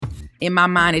in my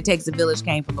mind, It Takes a Village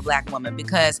came from a Black woman,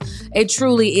 because it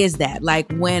truly is that.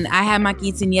 Like, when I had my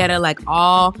quinceañera, like,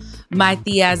 all my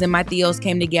tias and my tios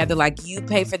came together. Like, you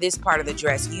pay for this part of the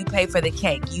dress, you pay for the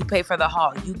cake, you pay for the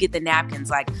hall, you get the napkins.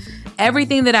 Like,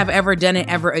 everything that I've ever done and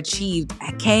ever achieved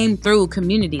came through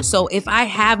community. So if I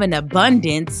have an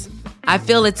abundance, I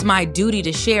feel it's my duty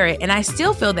to share it. And I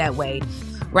still feel that way,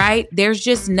 right? There's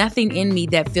just nothing in me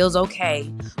that feels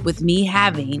okay with me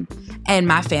having, and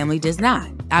my family does not.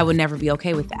 I would never be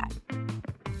okay with that.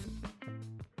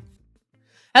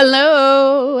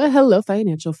 Hello,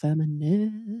 financial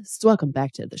feminists. Welcome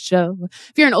back to the show.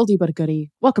 If you're an oldie but a goodie,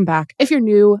 welcome back. If you're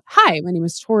new, hi, my name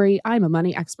is Tori. I'm a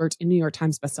money expert, a New York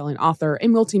Times bestselling author, a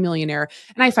multimillionaire,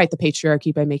 and I fight the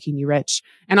patriarchy by making you rich.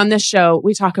 And on this show,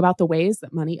 we talk about the ways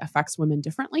that money affects women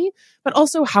differently, but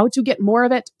also how to get more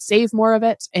of it, save more of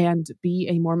it, and be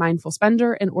a more mindful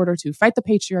spender in order to fight the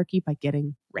patriarchy by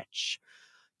getting rich.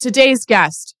 Today's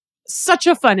guest, such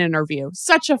a fun interview,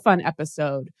 such a fun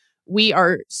episode. We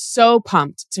are so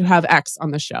pumped to have X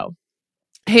on the show.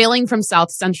 Hailing from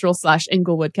South Central /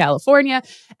 Inglewood, California,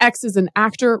 X is an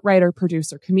actor, writer,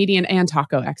 producer, comedian, and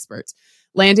taco expert.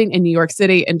 Landing in New York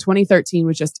City in 2013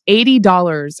 with just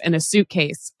 $80 in a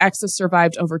suitcase, X has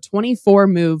survived over 24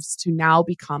 moves to now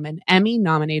become an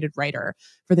Emmy-nominated writer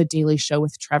for The Daily Show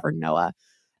with Trevor Noah.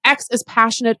 X is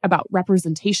passionate about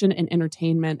representation in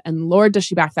entertainment, and Lord, does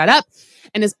she back that up,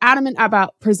 and is adamant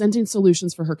about presenting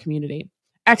solutions for her community.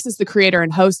 X is the creator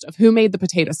and host of Who Made the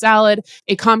Potato Salad,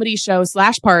 a comedy show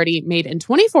 / party made in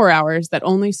 24 hours that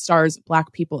only stars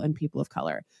Black people and people of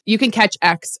color. You can catch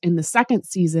X in the second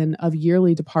season of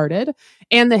Yearly Departed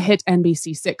and the hit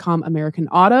NBC sitcom American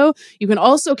Auto. You can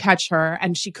also catch her,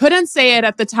 and she couldn't say it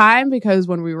at the time because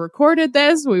when we recorded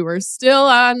this, we were still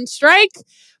on strike.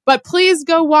 But please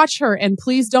go watch her, and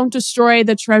please don't destroy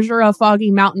The Treasure of Foggy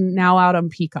Mountain, now out on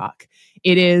Peacock.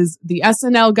 It is the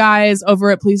SNL guys over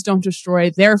at Please Don't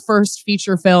Destroy, their first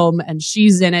feature film, and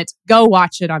she's in it. Go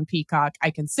watch it on Peacock.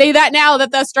 I can say that now that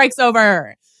the strike's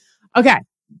over. Okay.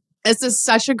 This is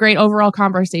such a great overall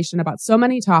conversation about so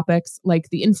many topics, like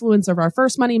the influence of our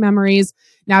first money memories,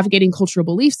 navigating cultural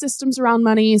belief systems around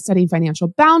money, setting financial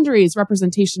boundaries,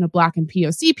 representation of Black and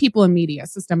POC people in media,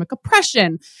 systemic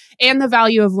oppression, and the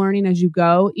value of learning as you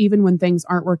go, even when things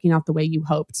aren't working out the way you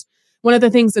hoped. One of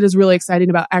the things that is really exciting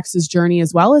about X's journey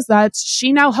as well is that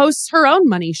she now hosts her own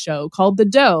money show called The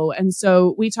Dough. And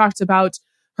so we talked about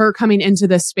her coming into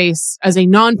this space as a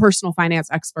non-personal finance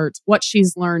expert, what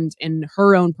she's learned in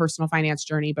her own personal finance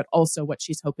journey, but also what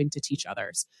she's hoping to teach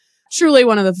others. Truly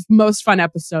one of the most fun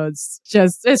episodes.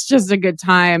 It's just a good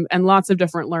time and lots of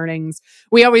different learnings.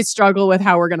 We always struggle with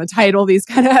how we're going to title these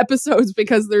kind of episodes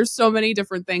because there's so many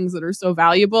different things that are so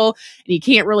valuable and you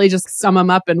can't really just sum them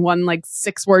up in one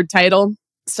 6-word title.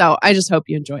 So I just hope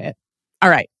you enjoy it. All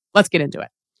right, let's get into it.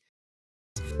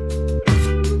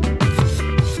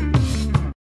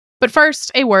 But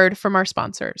first, a word from our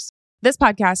sponsors. This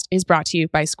podcast is brought to you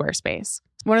by Squarespace.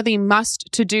 One of the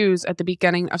must-to-dos at the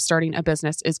beginning of starting a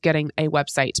business is getting a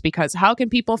website, because how can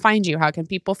people find you? How can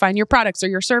people find your products or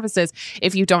your services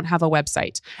if you don't have a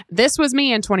website? This was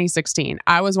me in 2016.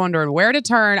 I was wondering where to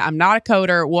turn. I'm not a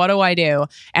coder. What do I do?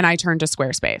 And I turned to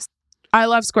Squarespace. I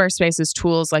love Squarespace's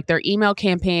tools, like their email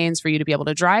campaigns for you to be able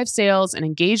to drive sales and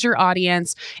engage your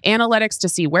audience, analytics to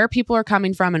see where people are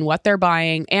coming from and what they're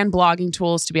buying, and blogging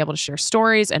tools to be able to share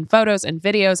stories and photos and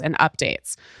videos and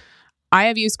updates. I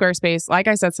have used Squarespace, like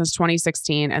I said, since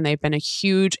 2016, and they've been a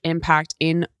huge impact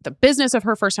in the business of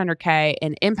Her First 100K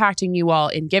and impacting you all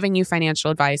in giving you financial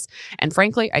advice. And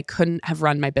frankly, I couldn't have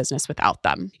run my business without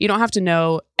them. You don't have to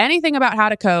know anything about how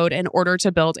to code in order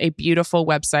to build a beautiful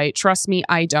website. Trust me,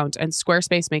 I don't. And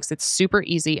Squarespace makes it super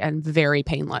easy and very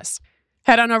painless.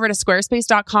 Head on over to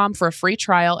squarespace.com for a free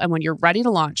trial. And when you're ready to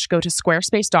launch, go to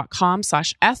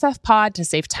squarespace.com/FFpod to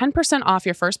save 10% off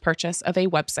your first purchase of a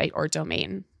website or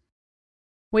domain.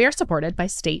 We are supported by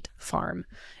State Farm.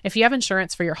 If you have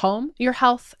insurance for your home, your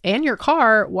health, and your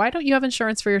car, why don't you have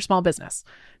insurance for your small business?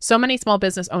 So many small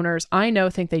business owners I know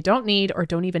think they don't need or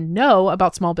don't even know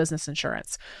about small business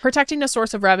insurance. Protecting a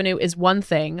source of revenue is one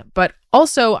thing, but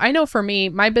also I know for me,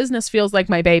 my business feels like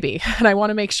my baby, and I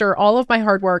want to make sure all of my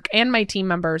hard work and my team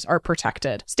members are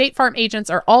protected. State Farm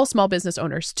agents are all small business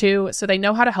owners too, so they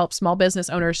know how to help small business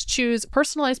owners choose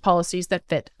personalized policies that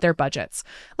fit their budgets.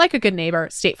 Like a good neighbor,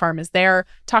 State Farm is there.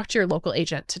 Talk to your local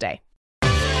agent today.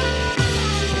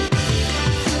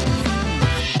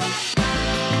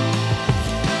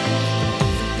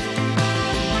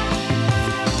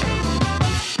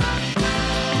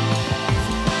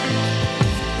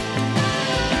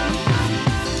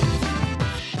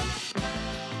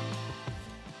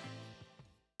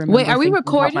 Wait, are we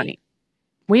recording?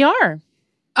 We are.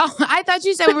 Oh, I thought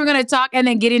you said we were going to talk and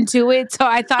then get into it. So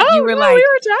I thought you Oh, were no, like we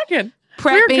were talking.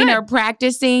 prepping or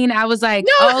practicing. I was like,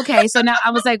 No. oh, okay. So now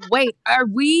I was like, wait,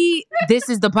 this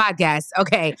is the podcast.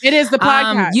 Okay. It is the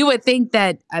podcast. You would think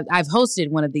that I've hosted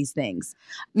one of these things.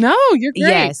 No, you're great.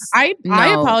 Yes. I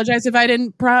apologize if I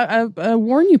didn't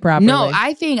warn you properly. No,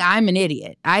 I think I'm an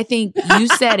idiot. I think you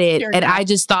said it and I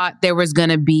just thought there was going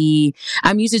to be,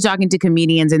 I'm used to talking to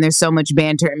comedians and there's so much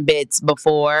banter and bits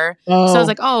before. Oh. So I was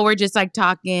like, oh, we're just like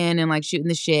talking and like shooting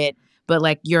the shit. But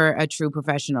like you're a true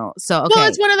professional. So, okay. Well,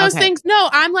 it's one of those things. No,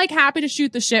 I'm like happy to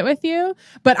shoot the shit with you,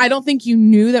 but I don't think you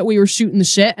knew that we were shooting the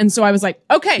shit. And so I was like,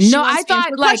 okay. No, I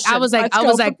thought like, I was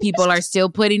like, people are still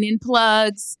putting in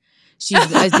plugs.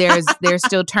 They're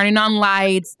still turning on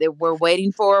lights. We're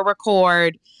waiting for a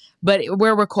record, but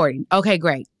we're recording. Okay,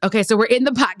 great. Okay, so we're in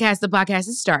the podcast. The podcast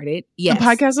has started. Yes. The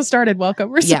podcast has started. Welcome.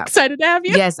 We're so excited to have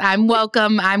you. Yes, I'm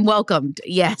welcome. I'm welcomed.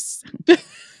 Yes.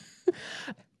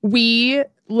 We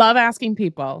love asking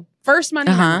people. First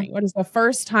money memory. What is the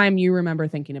first time you remember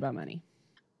thinking about money?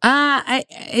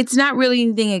 It's not really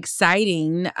anything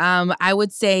exciting. I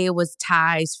would say it was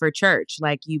tithes for church.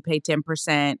 Like you pay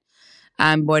 10%.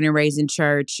 I'm born and raised in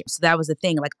church. So that was the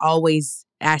thing, like always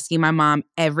asking my mom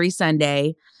every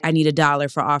Sunday, I need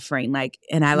 $1 for offering. Like,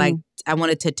 and I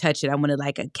wanted to touch it. I wanted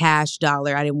like a cash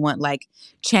dollar. I didn't want like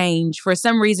change. For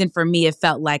some reason, for me, it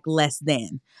felt like less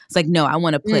than. It's like, no, I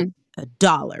want to put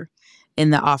 $1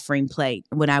 in the offering plate.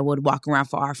 When I would walk around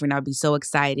for offering, I'd be so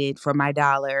excited for my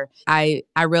 $1.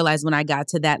 I realized when I got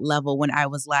to that level, when I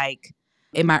was like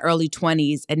in my early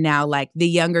 20s, and now like the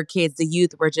younger kids, the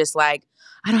youth were just like,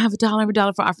 I don't have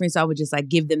 $1 for offering. So I would just like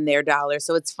give them their $1.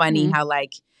 So it's funny how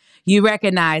like you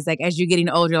recognize like as you're getting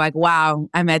older, like, wow,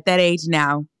 I'm at that age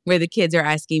now where the kids are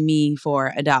asking me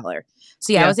for $1.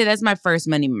 So I would say that's my first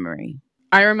money memory.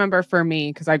 I remember for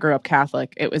me, because I grew up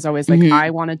Catholic, it was always like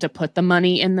I wanted to put the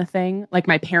money in the thing. Like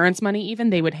my parents' money even,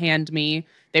 they would hand me,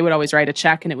 they would always write a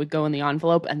check and it would go in the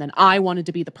envelope. And then I wanted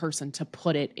to be the person to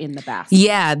put it in the basket.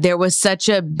 Yeah, there was such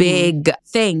a big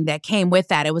thing that came with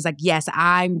that. It was like, yes,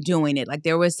 I'm doing it. Like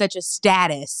there was such a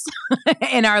status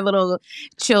in our little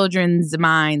children's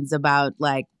minds about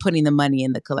like putting the money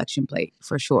in the collection plate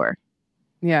for sure.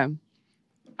 Yeah.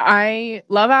 I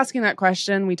love asking that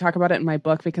question. We talk about it in my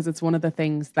book because it's one of the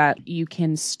things that you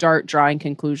can start drawing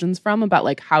conclusions from about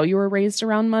like how you were raised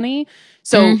around money.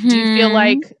 So do you feel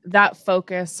like that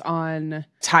focus on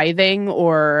tithing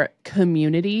or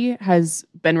community has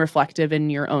been reflective in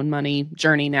your own money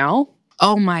journey now?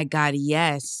 Oh my God,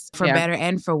 yes. For better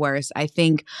and for worse. I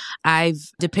think I've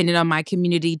depended on my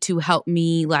community to help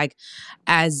me like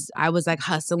as I was like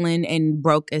hustling and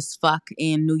broke as fuck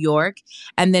in New York.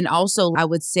 And then also I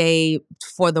would say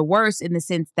for the worse in the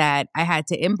sense that I had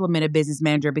to implement a business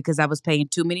manager because I was paying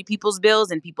too many people's bills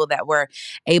and people that were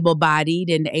able-bodied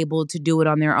and able to do it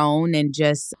on their own and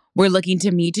just were looking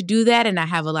to me to do that. And I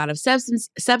have a lot of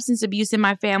substance abuse in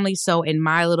my family. So in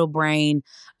my little brain,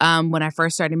 when I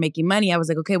first started making money, I was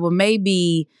like, okay, well,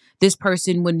 maybe this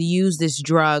person wouldn't use this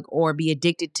drug or be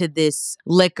addicted to this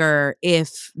liquor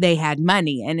if they had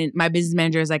money. And my business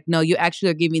manager is like, no, you actually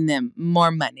are giving them more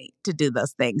money to do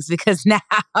those things because now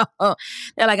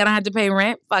they're like, I don't have to pay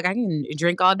rent. Fuck, I can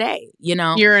drink all day, you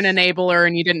know? You're an enabler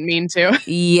and you didn't mean to.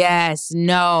 Yes,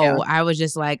 no. Yeah. I was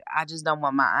just like, I just don't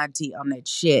want my auntie on that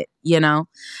shit, you know?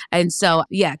 And so,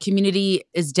 yeah, community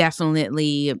is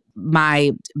definitely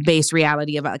my base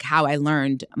reality of like how I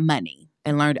learned money.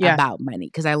 And learned about money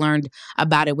because I learned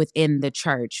about it within the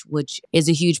church, which is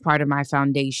a huge part of my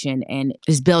foundation and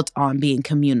is built on being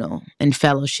communal and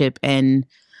fellowship and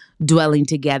dwelling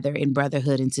together in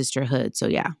brotherhood and sisterhood. So,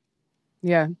 yeah.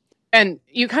 Yeah. And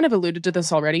you kind of alluded to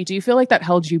this already. Do you feel like that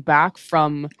held you back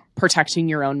from protecting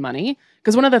your own money?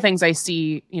 Because one of the things I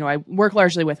see, you know, I work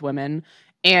largely with women.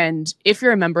 And if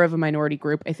you're a member of a minority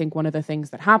group, I think one of the things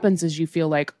that happens is you feel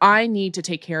like I need to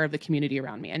take care of the community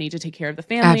around me. I need to take care of the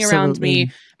family around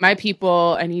me, my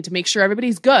people. I need to make sure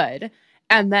everybody's good.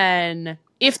 And then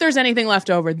if there's anything left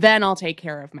over, then I'll take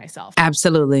care of myself.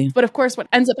 Absolutely. But of course, what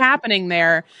ends up happening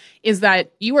there is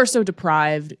that you are so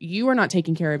deprived, you are not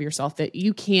taking care of yourself that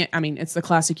you can't, I mean, it's the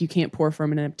classic, you can't pour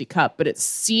from an empty cup, but it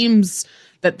seems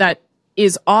that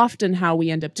is often how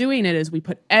we end up doing it is we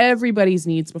put everybody's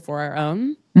needs before our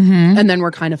own and then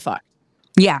we're kind of fucked.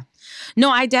 Yeah. No,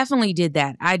 I definitely did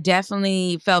that. I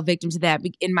definitely fell victim to that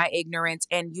in my ignorance.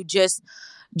 And you just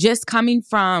coming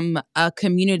from a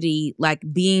community like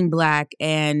being Black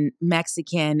and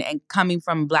Mexican and coming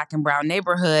from a Black and brown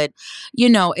neighborhood, you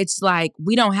know, it's like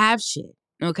we don't have shit.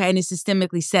 Okay. And it's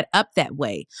systemically set up that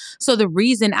way. So the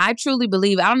reason I truly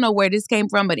believe, I don't know where this came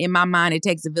from, but in my mind, It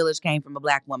Takes a Village came from a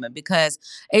Black woman because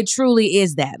it truly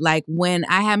is that. Like when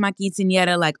I had my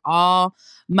quinceañera, like all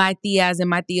my tias and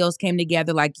my tios came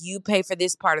together, like you pay for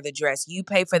this part of the dress, you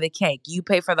pay for the cake, you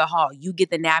pay for the hall, you get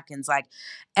the napkins. Like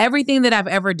everything that I've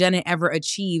ever done and ever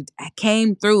achieved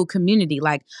came through community.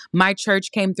 Like my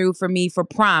church came through for me for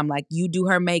prom. Like you do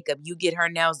her makeup, you get her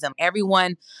nails done.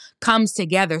 Everyone comes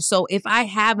together. So if I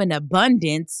have an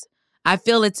abundance, I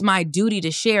feel it's my duty to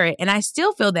share it. And I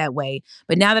still feel that way.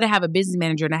 But now that I have a business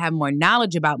manager and I have more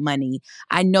knowledge about money,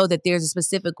 I know that there's a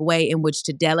specific way in which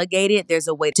to delegate it. There's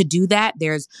a way to do that.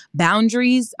 There's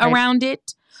boundaries around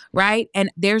it, right? And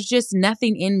there's just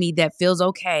nothing in me that feels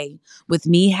okay with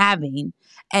me having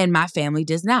and my family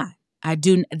does not. I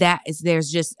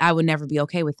would never be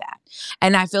okay with that.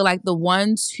 And I feel like the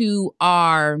ones who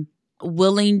are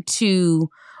willing to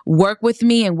work with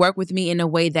me in a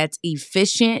way that's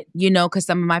efficient, because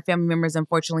some of my family members,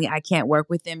 unfortunately, I can't work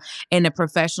with them in a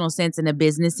professional sense, in a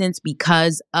business sense,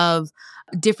 because of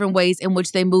different ways in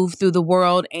which they move through the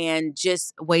world and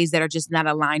just ways that are just not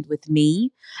aligned with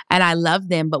me. And I love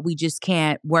them, but we just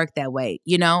can't work that way,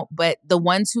 But the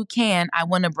ones who can, I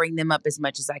want to bring them up as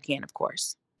much as I can, of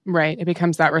course. Right. It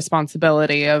becomes that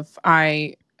responsibility of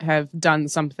I have done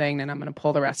something and I'm going to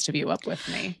pull the rest of you up with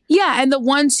me. Yeah. And the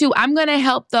ones who I'm going to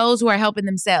help those who are helping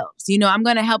themselves. I'm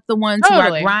going to help the ones who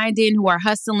are grinding, who are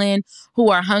hustling, who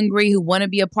are hungry, who want to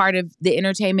be a part of the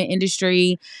entertainment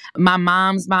industry. My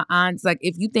moms, my aunts, like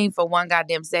if you think for one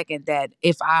goddamn second that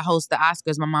if I host the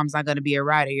Oscars, my mom's not going to be a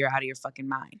writer, you're out of your fucking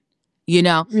mind.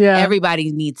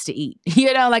 Everybody needs to eat.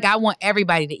 Like I want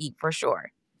everybody to eat for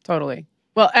sure. Totally.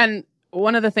 Well, and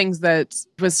one of the things that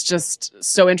was just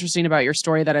so interesting about your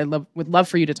story that I would love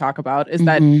for you to talk about is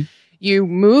that you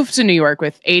moved to New York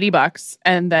with $80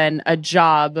 and then a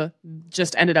job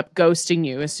just ended up ghosting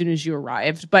you as soon as you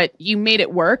arrived, but you made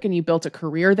it work and you built a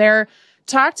career there.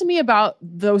 Talk to me about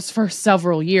those first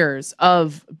several years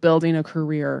of building a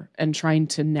career and trying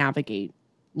to navigate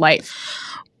life.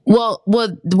 Well,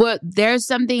 there's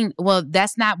something,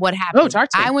 that's not what happened. Oh, talk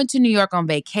to me. I went to New York on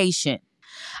vacation.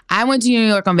 And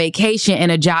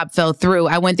a job fell through.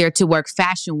 I went there to work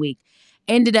Fashion Week.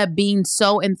 Ended up being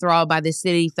so enthralled by the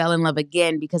city, fell in love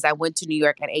again because I went to New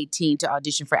York at 18 to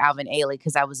audition for Alvin Ailey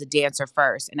because I was a dancer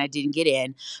first and I didn't get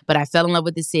in, but I fell in love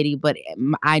with the city, but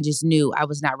I just knew I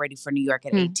was not ready for New York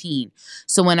at 18.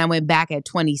 So when I went back at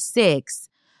 26,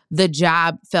 the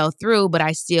job fell through, but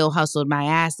I still hustled my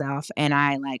ass off and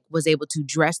I was able to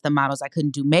dress the models. I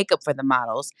couldn't do makeup for the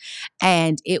models.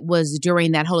 And it was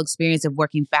during that whole experience of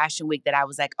working Fashion Week that I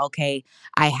was like, okay,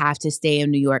 I have to stay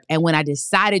in New York. And when I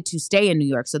decided to stay in New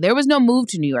York, so there was no move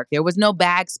to New York. There was no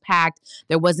bags packed.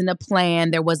 There wasn't a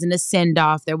plan. There wasn't a send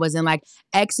off. There wasn't like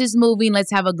X is moving.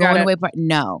 Let's have a going away party.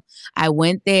 No, I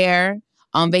went there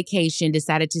on vacation,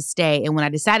 decided to stay. And when I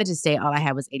decided to stay, all I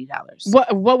had was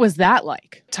 $80. What was that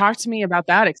like? Talk to me about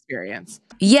that experience.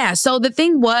 Yeah. So the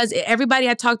thing was, everybody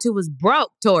I talked to was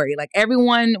broke, Tori. Like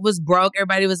everyone was broke.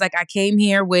 Everybody was like, I came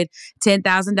here with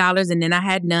 $10,000 and then I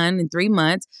had none in 3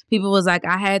 months. People was like,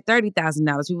 I had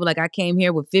 $30,000. People were like, I came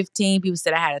here with 15. People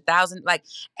said I had 1,000. Like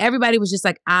everybody was just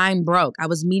like, I'm broke. I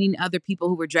was meeting other people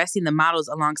who were dressing the models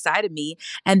alongside of me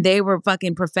and they were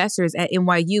fucking professors at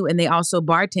NYU and they also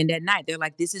bartend at night. They're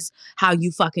like, this is how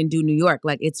you fucking do New York.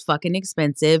 Like it's fucking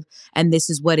expensive and this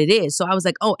is what it is. So I was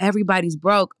like, oh, everybody's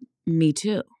broke. Me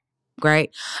too.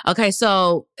 Great. Okay,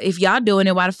 so if y'all doing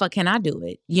it, why the fuck can't I do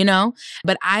it?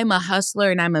 But I'm a hustler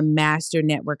and I'm a master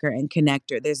networker and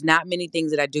connector. There's not many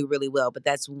things that I do really well, but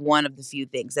that's one of the few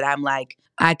things that I'm like,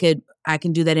 I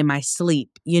can do that in my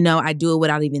sleep. I do it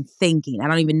without even thinking. I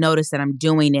don't even notice that I'm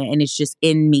doing it and it's just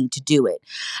in me to do it.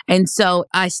 And so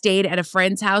I stayed at a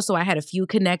friend's house. So I had a few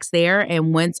connects there.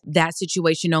 And once that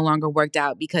situation no longer worked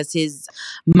out because his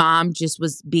mom just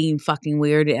was being fucking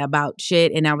weird about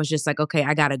shit. And I was just like, okay,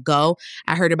 I gotta go.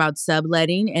 I heard about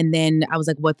subletting and then I was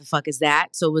like, what the fuck is that?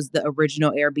 So it was the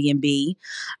original Airbnb.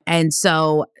 And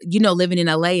so, living in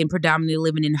LA and predominantly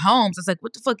living in homes, I was like,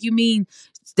 what the fuck you mean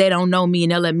they don't know me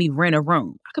and they'll let me rent a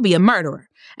room? I could be a murderer.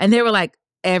 And they were like,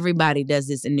 everybody does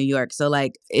this in New York. So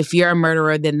like, if you're a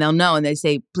murderer, then they'll know. And they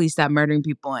say, please stop murdering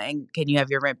people. And can you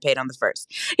have your rent paid on the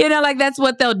first? Like that's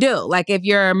what they'll do. Like if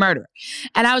you're a murderer.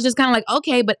 And I was just kind of like,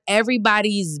 okay, but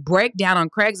everybody's breakdown on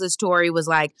Craigslist story was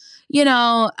like,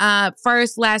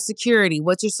 first, last security.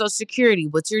 What's your social security?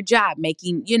 What's your job?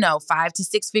 Making, 5 to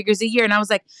 6 figures a year. And I was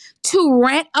like, to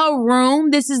rent a room,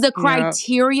 this is the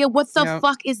criteria. What the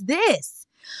fuck is this?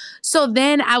 So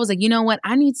then I was like, you know what?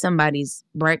 I need somebody's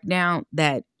breakdown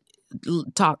that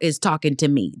is talking to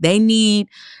me. They need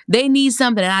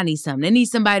something and I need something. They need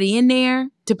somebody in there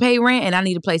to pay rent and I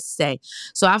need a place to stay.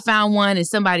 So I found one and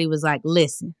somebody was like,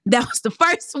 listen. That was the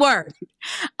first word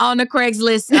on the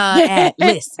Craigslist ad.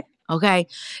 Listen. Okay.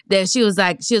 Then she was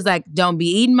like, don't be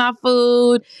eating my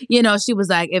food. You know, she was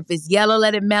like, if it's yellow,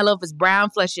 let it mellow. If it's brown,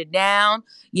 flush it down.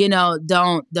 You know,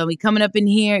 don't be coming up in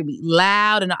here and be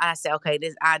loud. And I said, okay,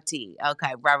 this auntie.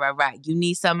 Okay, right. You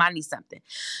need something, I need something.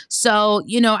 So,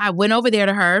 you know, I went over there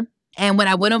to her. And when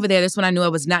I went over there, that's when I knew I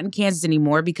was not in Kansas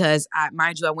anymore because,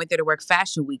 mind you, I went there to work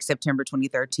Fashion Week, September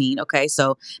 2013. Okay,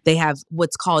 so they have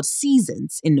what's called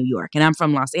seasons in New York. And I'm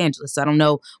from Los Angeles, so I don't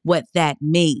know what that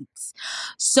means.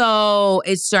 So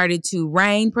it started to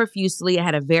rain profusely. I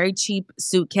had a very cheap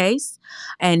suitcase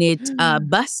and it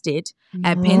busted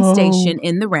at Penn Station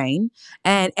in the rain.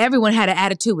 And everyone had an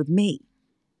attitude with me.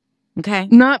 Okay.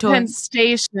 Not Penn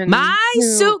Station. My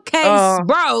suitcase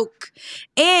broke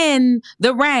in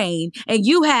the rain and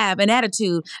you have an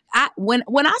attitude. When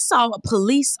I saw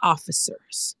police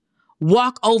officers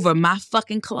walk over my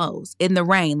fucking clothes in the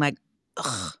rain, like,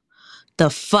 ugh, the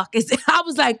fuck is it? I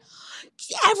was like,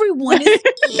 everyone is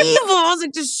evil. I was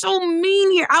like, just so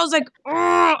mean here. I was like,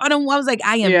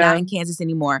 I am not in Kansas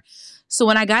anymore. So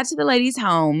when I got to the lady's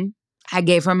home, I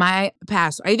gave her my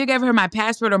passport. I either gave her my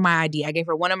passport or my ID. I gave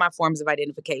her one of my forms of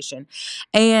identification.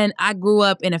 And I grew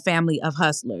up in a family of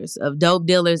hustlers, of dope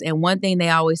dealers. And one thing they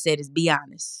always said is be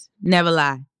honest. Never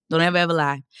lie. Don't ever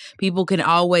lie. People can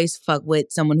always fuck with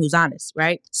someone who's honest,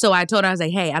 right? So I told her, I was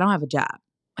like, hey, I don't have a job.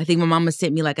 I think my mama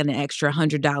sent me like an extra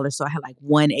 $100. So I had like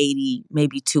 $180,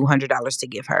 maybe $200 to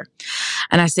give her.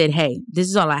 And I said, hey, this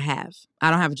is all I have.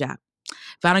 I don't have a job.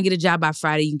 If I don't get a job by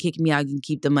Friday, you can kick me out. You can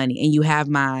keep the money. And you have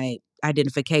my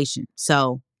identification.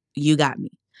 So you got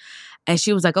me. And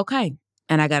she was like, okay.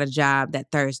 And I got a job that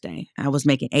Thursday. I was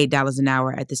making $8 an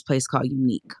hour at this place called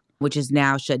Unique, which is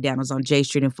now shut down. It was on J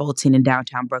Street in Fulton in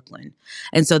downtown Brooklyn.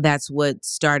 And so that's what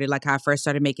started, like how I first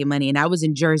started making money. And I was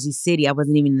in Jersey City. I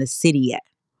wasn't even in the city yet.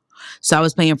 So I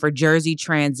was paying for Jersey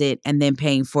Transit and then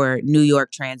paying for New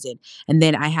York Transit. And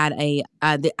then I had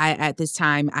at this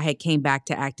time, I had came back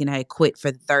to acting. I had quit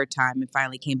for the third time and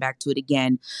finally came back to it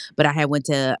again. But I had went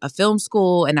to a film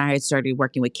school and I had started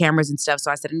working with cameras and stuff. So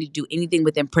I said, I need to do anything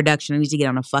within production. I need to get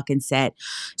on a fucking set.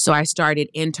 So I started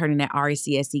interning at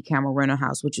RECSC Camera Rental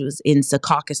House, which was in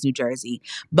Secaucus, New Jersey.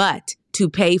 But to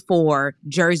pay for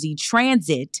Jersey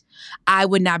Transit, I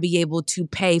would not be able to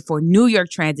pay for New York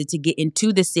Transit to get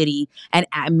into the city and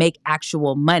make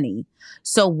actual money.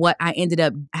 So what I ended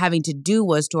up having to do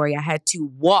was, Tori, I had to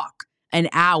walk an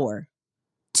hour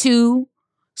to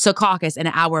Secaucus and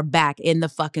an hour back in the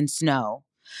fucking snow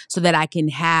so that I can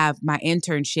have my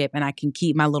internship and I can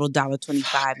keep my little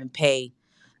 $1.25 and pay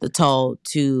the toll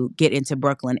to get into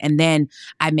Brooklyn. And then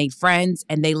I made friends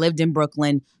and they lived in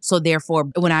Brooklyn. So therefore,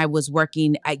 when I was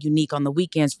working at Unique on the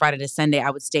weekends, Friday to Sunday,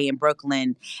 I would stay in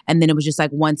Brooklyn. And then it was just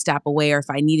like one stop away, or if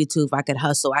I needed to, if I could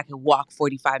hustle, I could walk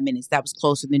 45 minutes. That was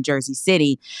closer than Jersey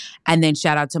City. And then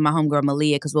shout out to my homegirl,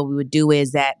 Malia, because what we would do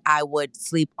is that I would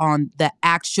sleep on the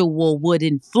actual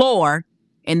wooden floor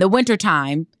in the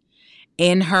wintertime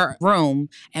in her room.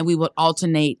 And we would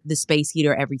alternate the space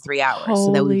heater every 3 hours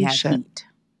so that we had heat.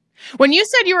 When you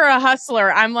said you were a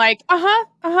hustler, I'm like,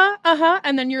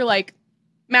 and then you're like,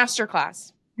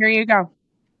 masterclass. Here you go.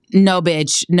 No,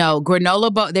 bitch. No.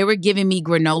 Granola bar. They were giving me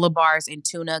granola bars and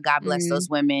tuna. God bless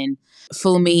those women.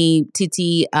 Fumi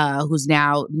Titi, who's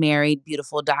now married,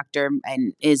 beautiful doctor,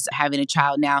 and is having a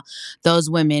child now. Those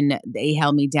women, they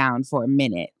held me down for a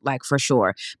minute, like for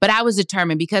sure. But I was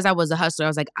determined because I was a hustler. I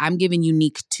was like, I'm giving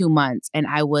Unique 2 months. And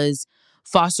I was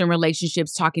fostering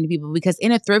relationships, talking to people, because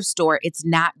in a thrift store, it's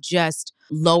not just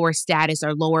lower status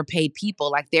or lower paid people.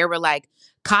 Like there were like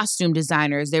costume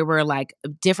designers. There were like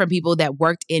different people that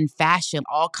worked in fashion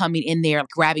all coming in there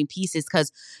grabbing pieces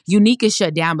because Unique is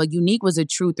shut down, but Unique was a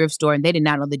true thrift store and they did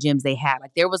not know the gems they had.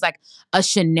 Like there was like a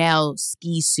Chanel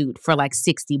ski suit for like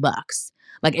 $60.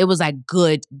 Like it was like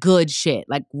good shit,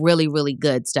 like really, really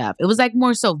good stuff. It was like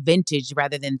more so vintage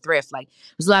rather than thrift. Like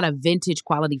there was a lot of vintage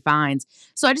quality finds.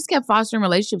 So I just kept fostering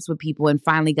relationships with people and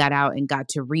finally got out and got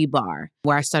to Rebar,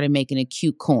 where I started making a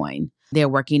cute coin. They're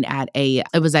working at it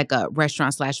was like a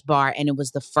restaurant / bar. And it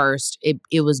was the first,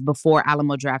 it was before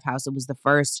Alamo Draft House. It was the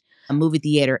first movie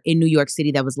theater in New York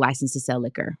City that was licensed to sell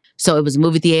liquor. So it was a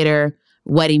movie theater,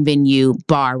 wedding venue,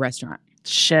 bar, restaurant.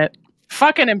 Shit.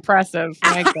 Fucking impressive.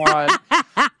 My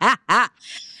God.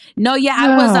 No, yeah,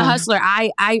 I was a hustler.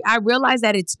 I realized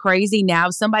that it's crazy now.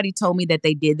 If somebody told me that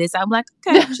they did this, I'm like,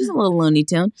 okay, she's a little Looney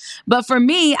Tune. But for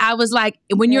me, I was like,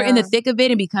 when you're in the thick of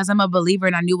it, and because I'm a believer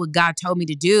and I knew what God told me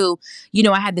to do, you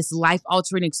know, I had this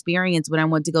life-altering experience when I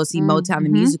went to go see Motown the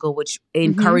musical, which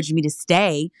encouraged me to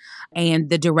stay. And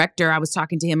the director, I was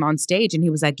talking to him on stage, and he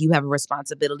was like, you have a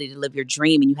responsibility to live your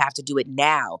dream, and you have to do it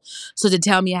now. So to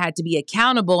tell me I had to be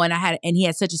accountable, and he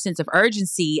had such a sense of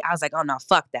urgency, I was like, oh no,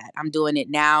 fuck that. I'm doing it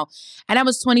now. And I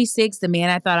was 26. The man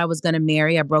I thought I was going to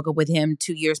marry, I broke up with him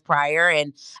 2 years prior,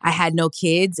 and I had no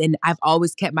kids. And I've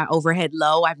always kept my overhead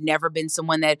low. I've never been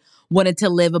someone that wanted to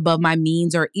live above my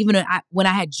means, or even when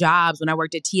I had jobs, when I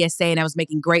worked at TSA and I was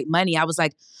making great money, I was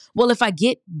like, well, if I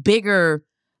get bigger,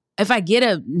 if I get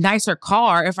a nicer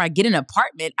car, if I get an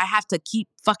apartment, I have to keep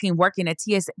fucking working at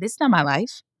TSA. This is not my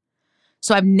life.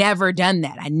 So I've never done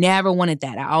that. I never wanted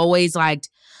that. I always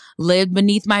lived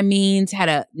beneath my means, had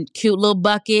a cute little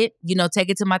bucket, you know, take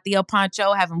it to my Theo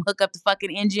Poncho, have him hook up the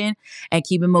fucking engine and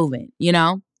keep it moving, you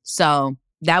know? So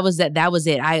that was it.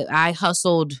 I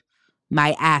hustled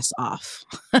my ass off.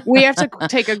 We have to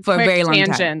take a for quick a very long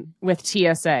tangent time. With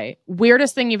TSA.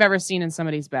 Weirdest thing you've ever seen in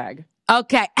somebody's bag.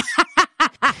 Okay.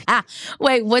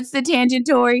 Wait, what's the tangent,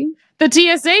 Tori? The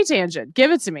TSA tangent.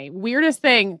 Give it to me. Weirdest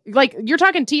thing. Like, you're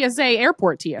talking TSA,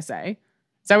 airport TSA. Is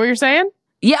that what you're saying?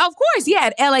 Yeah, of course. Yeah,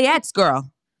 at LAX,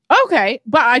 girl. Okay.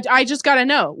 But I just got to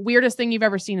know. Weirdest thing you've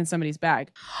ever seen in somebody's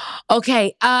bag.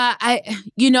 Okay.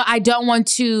 I don't want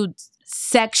to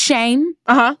sex shame.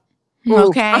 Uh-huh.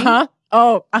 Okay. Uh-huh.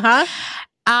 Oh,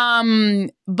 uh-huh.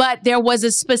 But there was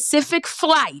a specific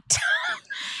flight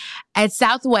at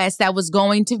Southwest that was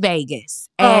going to Vegas.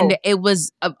 And it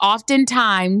was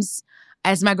oftentimes,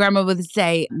 as my grandma would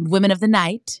say, women of the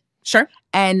night. Sure.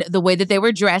 And the way that they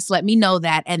were dressed let me know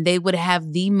that. And they would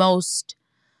have the most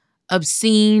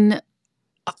obscene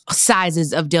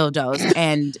sizes of dildos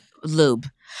and lube.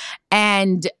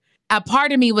 And a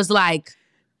part of me was like,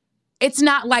 it's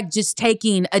not like just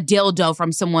taking a dildo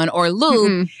from someone or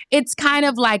lube. Mm-hmm. It's kind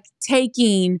of like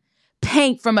taking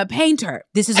paint from a painter.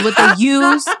 This is what they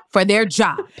use for their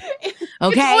job.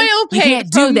 Okay? It's oil paint. You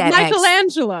can't do that.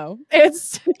 Michelangelo.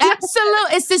 It's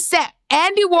absolutely. It's the set.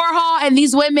 Andy Warhol and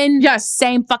these women, yes,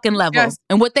 same fucking level. Yes.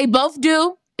 And what they both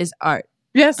do is art.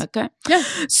 Yes. Okay. Yeah.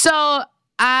 So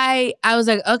I was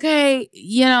like, okay,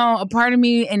 you know, a part of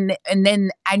me, and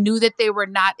then I knew that they were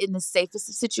not in the safest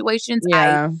of situations.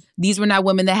 Yeah. These were not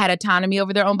women that had autonomy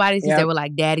over their own bodies, because they were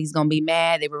like, daddy's gonna be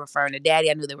mad. They were referring to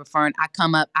daddy. I knew they were referring.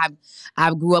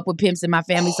 I grew up with pimps in my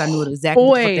family, so I knew exactly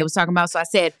what they was talking about. So I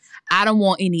said, I don't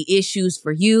want any issues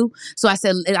for you. So I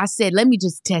said, let me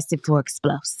just test it for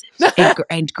explosive.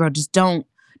 and girl, just don't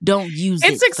use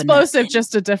it. It's explosive,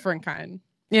 just a different kind.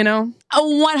 You know?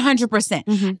 100%.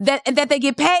 Mm-hmm. That they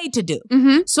get paid to do.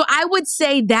 Mm-hmm. So I would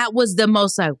say that was the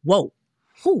most like, whoa,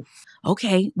 whew,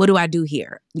 okay, what do I do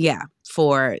here? Yeah,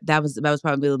 that was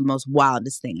probably the most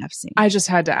wildest thing I've seen. I just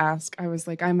had to ask. I was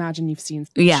like, I imagine you've seen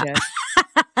some shit.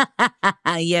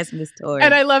 Yes, Miss Tori.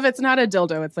 And I love it's not a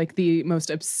dildo. It's like the most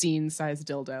obscene sized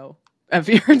dildo of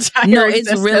your entire No,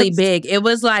 existence. it's really big. It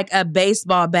was like a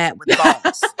baseball bat with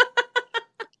balls.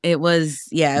 It was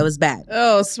bad.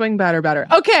 Oh, swing batter.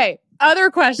 Okay, other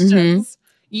questions. Mm-hmm.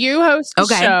 You host a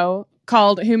show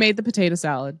called Who Made the Potato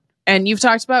Salad? And you've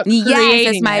talked about creating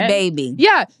that's my baby.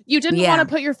 Yeah, you didn't want to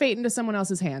put your fate into someone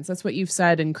else's hands. That's what you've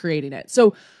said in creating it.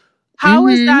 So how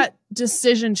has that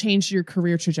decision changed your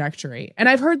career trajectory? And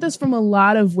I've heard this from a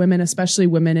lot of women, especially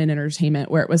women in entertainment,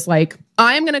 where it was like,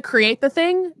 I am going to create the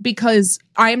thing because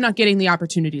I am not getting the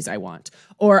opportunities I want.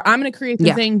 Or I'm going to create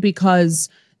the thing because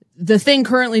the thing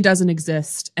currently doesn't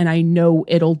exist and I know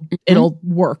it'll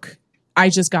work. I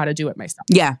just got to do it myself.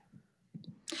 Yeah.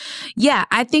 Yeah,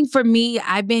 I think for me,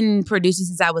 I've been producing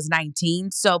since I was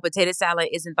 19. So potato salad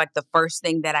isn't like the first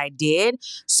thing that I did.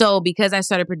 So because I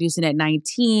started producing at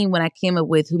 19, when I came up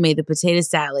with Who Made the Potato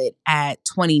Salad at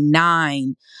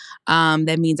 29,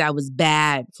 that means I was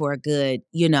bad for a good,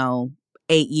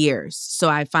 8 years. So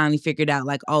I finally figured out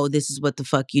like, oh, this is what the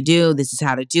fuck you do. This is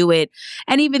how to do it.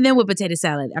 And even then with potato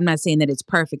salad, I'm not saying that it's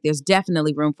perfect. There's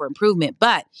definitely room for improvement.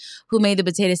 But Who Made the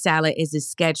Potato Salad is a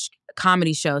sketch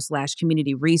comedy show /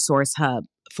 community resource hub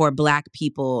for Black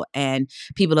people and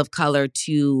people of color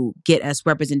to get us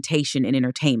representation in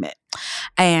entertainment.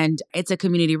 And it's a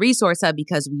community resource hub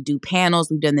because we do panels.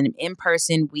 We've done them in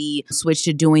person. We switched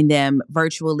to doing them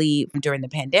virtually during the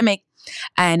pandemic.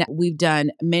 And we've done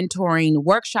mentoring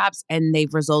workshops, and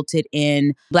they've resulted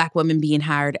in Black women being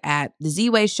hired at the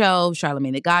Z-Way show,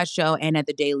 Charlamagne the God show, and at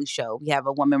the Daily Show. We have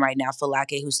a woman right now,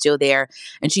 Falake, who's still there,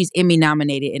 and she's Emmy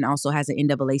nominated and also has an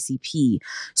NAACP.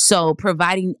 So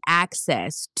providing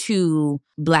access to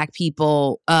Black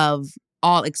people of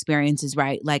all experiences,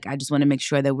 right? Like, I just want to make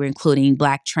sure that we're including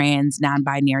Black, trans,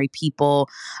 non-binary people,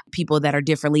 people that are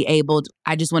differently abled.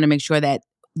 I just want to make sure that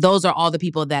those are all the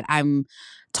people that I'm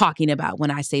talking about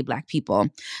when I say Black people.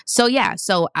 So yeah,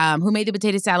 Who Made the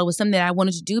Potato Salad was something that I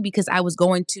wanted to do because I was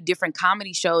going to different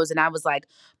comedy shows and I was like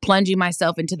plunging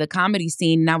myself into the comedy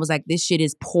scene. And I was like, this shit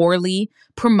is poorly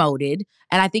promoted.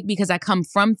 And I think because I come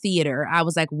from theater, I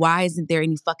was like, why isn't there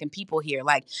any fucking people here?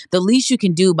 Like, the least you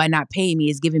can do by not paying me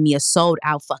is giving me a sold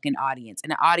out fucking audience,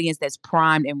 and an audience that's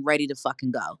primed and ready to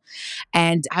fucking go.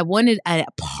 And I wanted a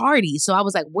party. So I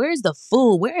was like, where's the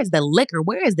food? Where is the liquor?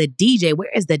 Where is the DJ?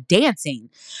 Where is the dancing?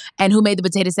 And Who Made the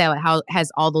Potato Salad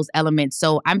has all those elements.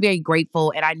 So I'm very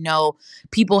grateful. And I know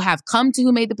people have come to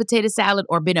Who Made the Potato Salad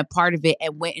or been a part of it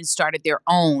and went and started their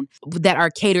own that are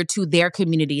catered to their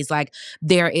communities. Like,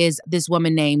 there is this woman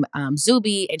named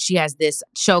Zubi, and she has this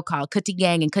show called Kutti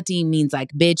Gang, and Kutti means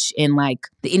like bitch in like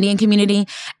the Indian community.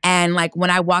 And like,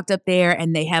 when I walked up there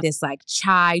and they have this like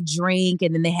chai drink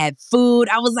and then they had food,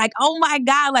 I was like, oh my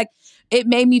God, like, it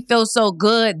made me feel so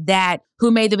good that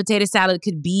Who Made the Potato Salad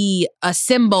could be a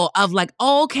symbol of like,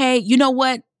 oh, okay, you know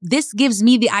what? This gives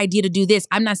me the idea to do this.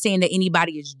 I'm not saying that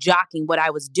anybody is jocking what I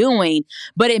was doing,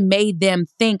 but it made them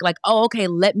think like, oh, okay,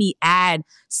 let me add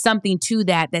something to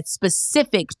that that's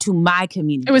specific to my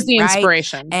community. It was the right?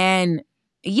 inspiration. And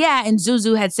yeah, and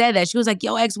Zuzu had said that. She was like,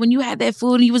 yo, X, when you had that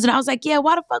food, and I was like, yeah,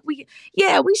 why the fuck we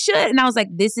should. And I was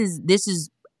like, this is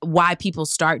why people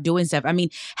start doing stuff. I mean,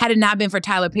 had it not been for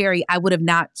Tyler Perry, I would have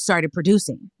not started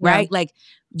producing, right? Yeah. Like,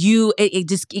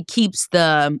 it keeps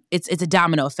it's a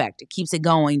domino effect. It keeps it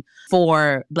going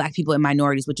for Black people and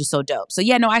minorities, which is so dope. So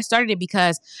yeah, no, I started it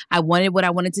because I wanted what I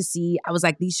wanted to see. I was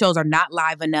like, these shows are not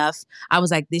live enough. I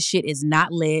was like, this shit is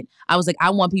not lit. I was like, I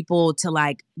want people to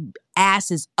like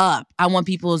asses up. I want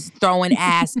people throwing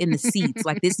ass in the seats.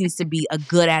 Like, this needs to be a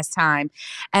good ass time.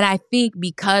 And I think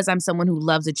because I'm someone who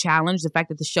loves a challenge, the fact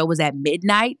that the show was at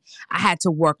midnight, I had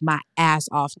to work my ass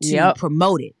off to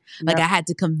promote it. Like, I had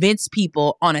to convince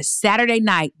people on a Saturday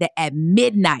night that at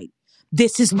midnight,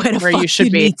 this is where you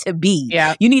need to be.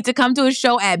 Yeah. You need to come to a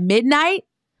show at midnight,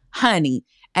 honey.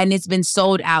 And it's been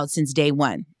sold out since day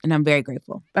one. And I'm very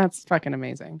grateful. That's fucking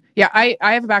amazing. Yeah, I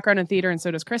have a background in theater, and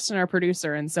so does Kristen, our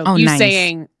producer. And so nice.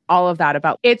 Saying all of that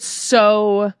about it's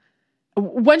so,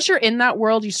 once you're in that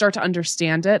world, you start to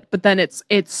understand it. But then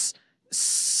it's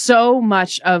so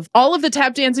much of all of the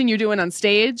tap dancing you're doing on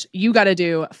stage, you got to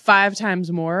do 5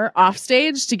 times more off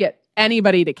stage to get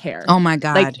anybody to care. Oh my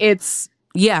God. Like, it's...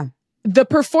 Yeah. The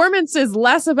performance is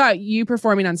less about you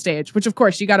performing on stage, which of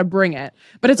course you got to bring it.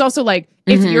 But it's also like,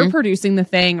 if you're producing the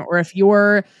thing or if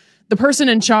you're the person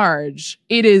in charge,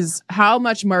 it is how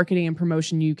much marketing and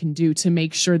promotion you can do to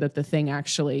make sure that the thing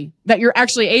that you're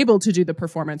actually able to do the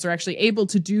performance or actually able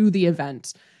to do the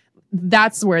event.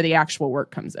 That's where the actual work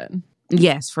comes in.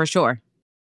 Yes, for sure.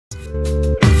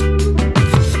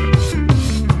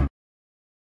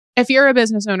 If you're a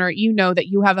business owner, you know that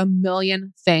you have a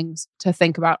million things to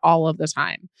think about all of the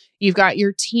time. You've got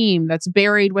your team that's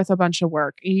buried with a bunch of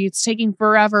work. It's taking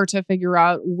forever to figure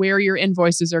out where your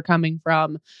invoices are coming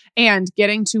from. And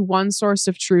getting to one source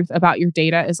of truth about your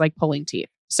data is like pulling teeth.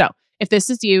 So if this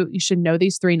is you, you should know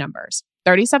these 3 numbers: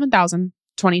 37,000,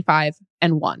 25,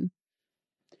 and 1.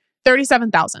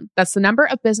 37,000. That's the number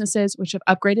of businesses which have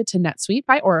upgraded to NetSuite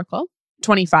by Oracle.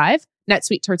 25.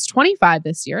 NetSuite turns 25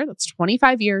 this year. That's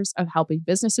 25 years of helping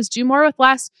businesses do more with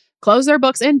less, close their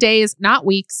books in days, not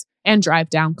weeks, and drive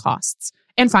down costs.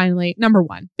 And finally, number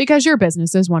 1, because your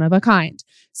business is one of a kind.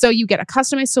 So you get a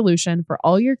customized solution for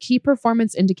all your key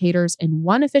performance indicators in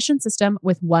one efficient system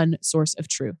with one source of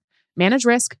truth. Manage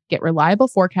risk, get reliable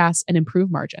forecasts, and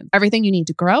improve margin. Everything you need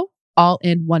to grow, all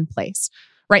in one place.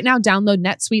 Right now, download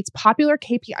NetSuite's popular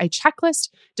KPI checklist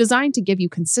designed to give you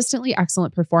consistently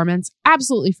excellent performance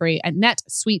absolutely free at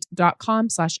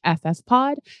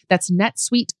netsuite.com/ffpod. That's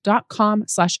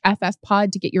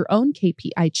netsuite.com/ffpod to get your own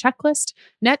KPI checklist.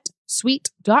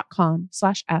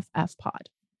 netsuite.com/ffpod.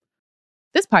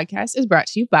 This podcast is brought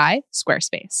to you by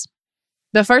Squarespace.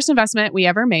 The first investment we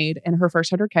ever made in her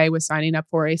first 100K was signing up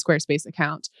for a Squarespace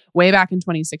account way back in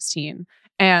 2016.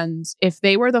 And if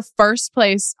they were the first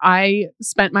place I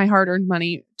spent my hard-earned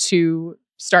money to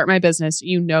start my business,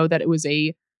 you know that it was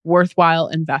a worthwhile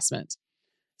investment.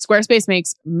 Squarespace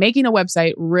makes making a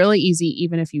website really easy,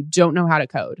 even if you don't know how to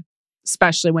code,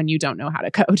 especially when you don't know how to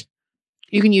code.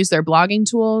 You can use their blogging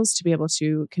tools to be able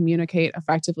to communicate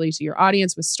effectively to your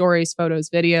audience with stories, photos,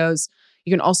 videos.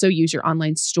 You can also use your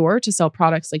online store to sell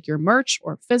products like your merch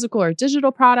or physical or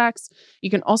digital products. You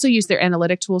can also use their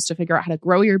analytic tools to figure out how to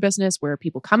grow your business. Where are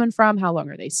people coming from? How long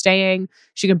are they staying?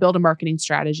 So you can build a marketing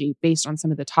strategy based on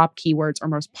some of the top keywords or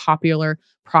most popular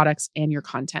products and your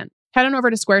content. Head on over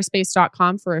to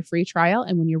squarespace.com for a free trial.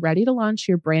 And when you're ready to launch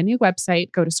your brand new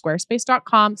website, go to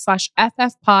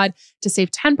squarespace.com/ffpod to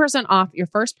save 10% off your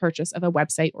first purchase of a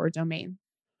website or domain.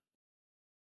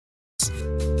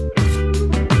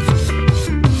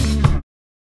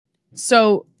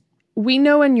 So we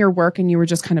know in your work, and you were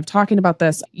just kind of talking about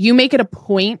this, you make it a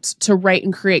point to write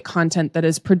and create content that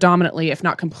is predominantly, if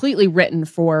not completely, written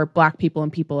for Black people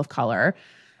and people of color.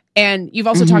 And you've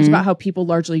also talked about how people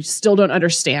largely still don't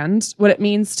understand what it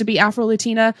means to be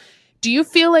Afro-Latina. Do you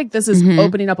feel like this is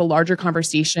opening up a larger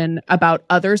conversation about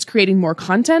others creating more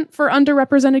content for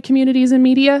underrepresented communities in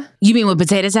media? You mean with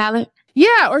potato salad?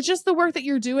 Yeah, or just the work that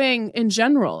you're doing in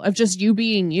general of just you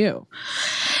being you.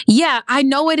 Yeah, I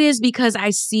know it is because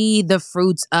I see the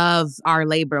fruits of our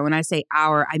labor. When I say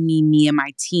our, I mean me and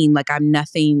my team. Like I'm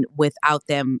nothing without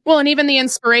them. Well, and even the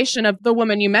inspiration of the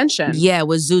woman you mentioned. Yeah,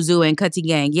 with Zuzu and Cutty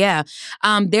Gang. Yeah.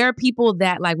 There are people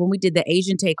that, like when we did the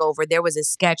Asian takeover, there was a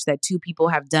sketch that two people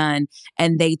have done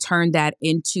and they turned that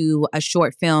into a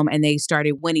short film and they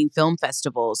started winning film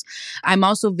festivals. I'm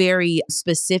also very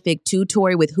specific to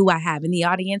Tori with who I have in the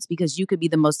audience because you could be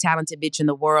the most talented bitch in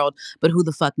the world, but who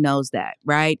the fuck knows that,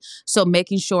 right? So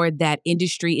making sure that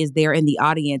industry is there in the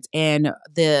audience. And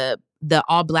the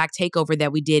all Black takeover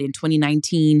that we did in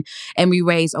 2019, and we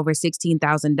raised over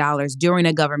 $16,000 during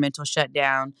a governmental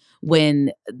shutdown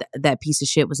when that piece of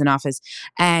shit was in office.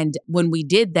 And when we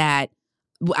did that,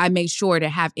 I made sure to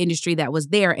have industry that was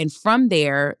there. And from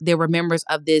there were members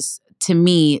of this, to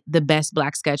me, the best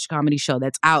Black sketch comedy show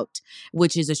that's out,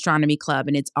 which is Astronomy Club,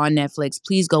 and it's on Netflix.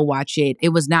 Please go watch it. It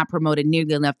was not promoted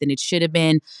nearly enough than it should have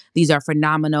been. These are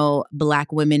phenomenal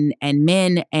Black women and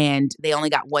men, and they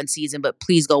only got one season, but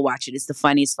please go watch it. It's the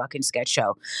funniest fucking sketch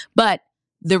show. But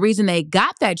the reason they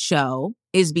got that show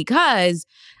is because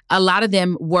a lot of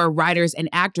them were writers and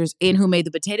actors in Who Made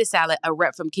the Potato Salad. A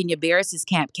rep from Kenya Barris's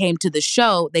camp came to the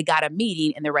show. They got a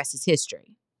meeting, and the rest is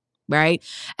history. Right.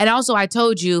 And also, I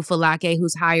told you, Falake,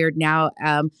 who's hired now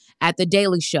at The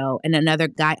Daily Show, and another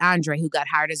guy, Andre, who got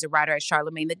hired as a writer at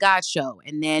Charlemagne the God Show.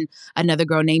 And then another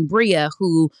girl named Bria,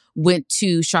 who went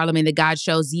to Charlemagne the God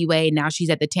Show, Z-Way. Now she's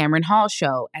at the Tamron Hall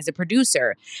Show as a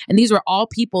producer. And these were all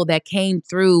people that came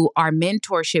through our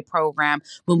mentorship program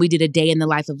when we did a day in the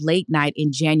life of late night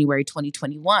in January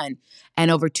 2021. And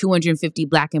over 250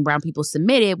 Black and brown people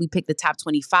submitted. We picked the top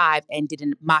 25 and did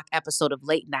a mock episode of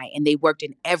late night. And they worked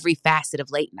in every facet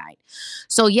of late night.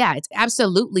 So yeah, it's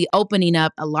absolutely opening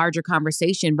up a larger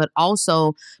conversation, but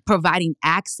also providing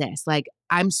access. Like,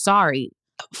 I'm sorry,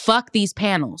 fuck these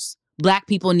panels. Black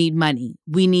people need money.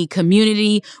 We need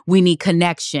community. We need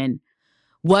connection.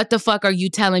 What the fuck are you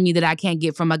telling me that I can't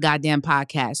get from a goddamn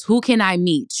podcast? Who can I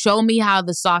meet? Show me how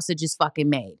the sausage is fucking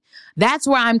made. That's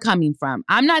where I'm coming from.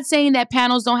 I'm not saying that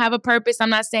panels don't have a purpose.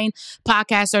 I'm not saying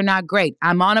podcasts are not great.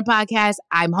 I'm on a podcast.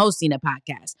 I'm hosting a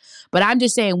podcast. But I'm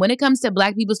just saying when it comes to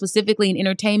Black people specifically in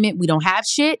entertainment, we don't have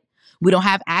shit. We don't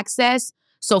have access.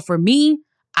 So for me,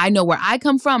 I know where I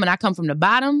come from and I come from the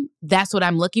bottom. That's what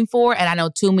I'm looking for. And I know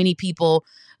too many people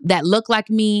that look like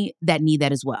me that need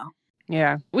that as well.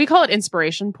 Yeah. We call it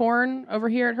inspiration porn over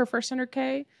here at Her First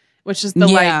 100K, which is the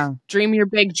like dream your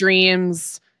big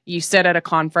dreams. You sit at a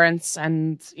conference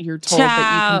and you're told that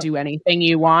you can do anything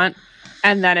you want.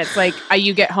 And then it's like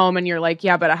you get home and you're like,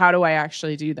 yeah, but how do I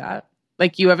actually do that?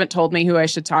 Like, you haven't told me who I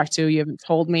should talk to. You haven't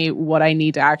told me what I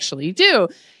need to actually do.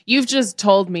 You've just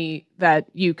told me that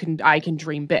I can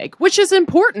dream big, which is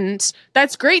important.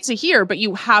 That's great to hear, but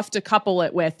you have to couple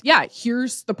it with, yeah,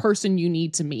 here's the person you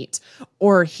need to meet,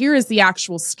 or here is the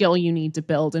actual skill you need to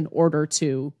build in order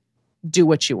to do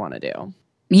what you want to do.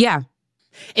 Yeah.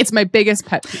 It's my biggest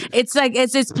pet peeve. It's like,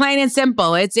 it's plain and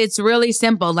simple. It's really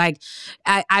simple. Like,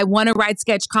 I want to write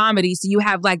sketch comedy. So you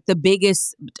have like the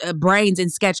biggest brains in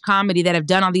sketch comedy that have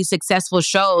done all these successful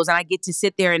shows. And I get to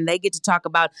sit there and they get to talk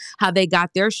about how they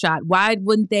got their shot. Why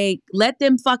wouldn't they let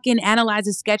them fucking analyze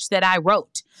a sketch that I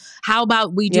wrote? How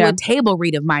about we do a table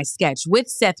read of my sketch with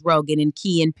Seth Rogen and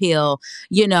Key and Peele,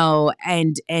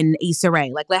 and Issa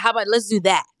Rae? Like, how about let's do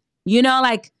that?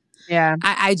 Yeah.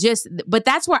 But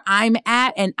that's where I'm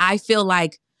at. And I feel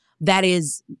like that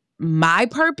is my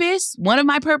purpose, one of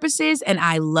my purposes. And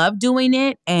I love doing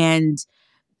it. And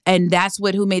And that's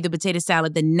what Who Made the Potato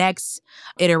Salad. The next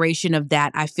iteration of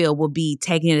that, I feel, will be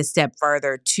taking it a step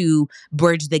further to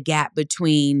bridge the gap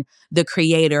between the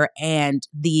creator and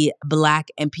the Black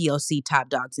and POC top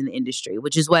dogs in the industry,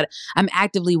 which is what I'm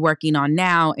actively working on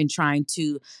now and trying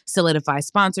to solidify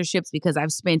sponsorships, because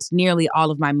I've spent nearly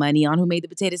all of my money on Who Made the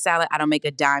Potato Salad. I don't make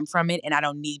a dime from it, and I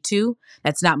don't need to.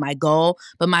 That's not my goal.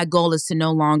 But my goal is to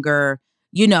no longer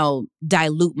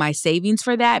dilute my savings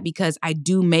for that, because I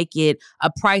do make it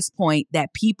a price point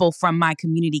that people from my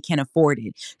community can afford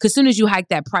it. Because as soon as you hike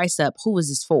that price up, who is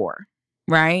this for?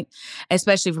 Right?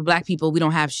 Especially for Black people, we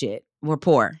don't have shit. We're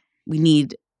poor. We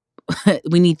need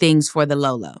things for the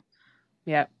low.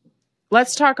 Yeah.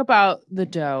 Let's talk about the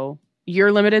dough.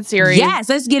 Your limited series. Yes,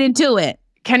 let's get into it.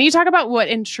 Can you talk about what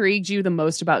intrigued you the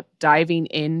most about diving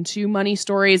into money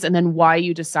stories, and then why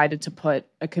you decided to put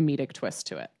a comedic twist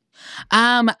to it?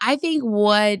 I think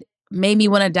what made me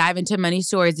want to dive into money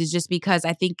stories is just because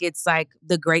I think it's like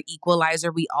the great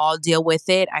equalizer. We all deal with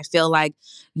it. I feel like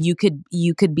you could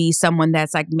be someone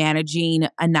that's like managing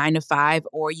a 9-to-5,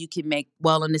 or you can make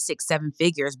well into 6-7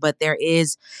 figures, but there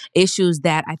is issues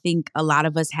that I think a lot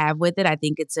of us have with it. I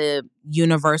think it's a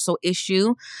universal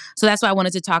issue. So that's why I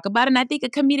wanted to talk about it. And I think a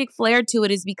comedic flair to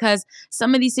it is because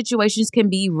some of these situations can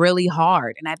be really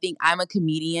hard. And I think I'm a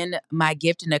comedian. My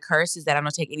gift and a curse is that I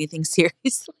don't take anything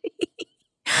seriously.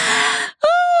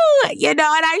 And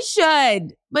I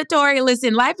should. But Tori,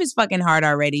 listen, life is fucking hard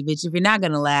already, bitch. If you're not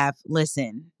gonna laugh,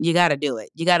 listen, you gotta do it.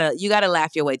 You gotta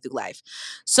laugh your way through life.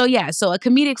 So yeah, so a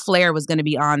comedic flair was gonna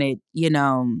be on it,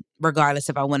 regardless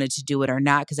if I wanted to do it or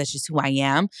not, because that's just who I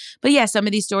am. But yeah, some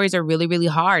of these stories are really, really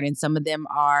hard, and some of them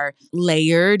are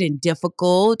layered and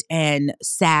difficult and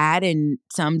sad and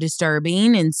some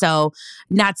disturbing. And so,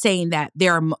 not saying that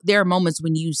there are moments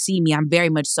when you see me, I'm very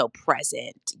much so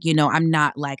present. I'm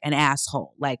not like an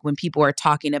asshole. Like when people are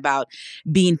talking about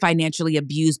being financially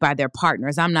abused by their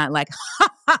partners, I'm not like,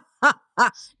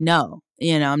 no,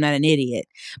 I'm not an idiot.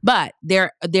 But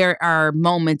there are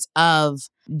moments of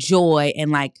joy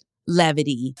and like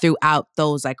levity throughout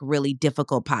those like really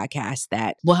difficult podcasts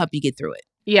that will help you get through it.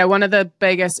 Yeah, one of the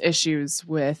biggest issues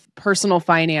with personal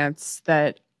finance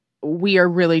that we are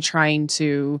really trying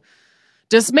to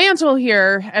dismantle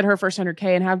here at Her First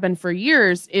 100K and have been for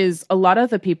years is a lot of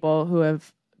the people who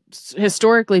have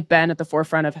historically been at the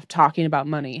forefront of talking about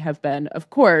money have been, of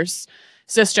course,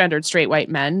 cisgendered straight white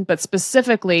men, but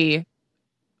specifically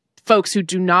folks who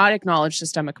do not acknowledge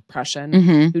systemic oppression,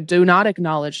 who do not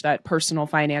acknowledge that personal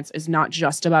finance is not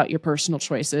just about your personal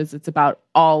choices. It's about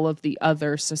all of the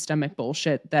other systemic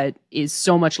bullshit that is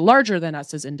so much larger than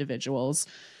us as individuals.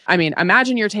 I mean,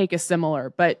 imagine your take is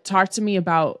similar, but talk to me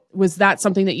about, was that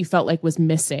something that you felt like was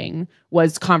missing,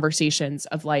 was conversations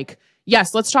of like,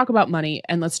 yes, let's talk about money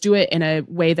and let's do it in a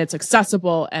way that's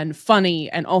accessible and funny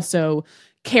and also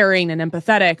caring and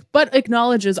empathetic, but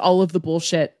acknowledges all of the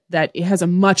bullshit that it has a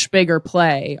much bigger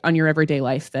play on your everyday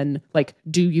life than like,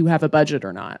 do you have a budget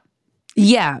or not?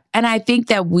 Yeah. And I think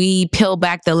that we peel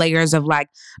back the layers of like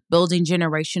building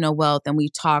generational wealth, and we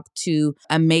talk to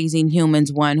amazing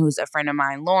humans, one who's a friend of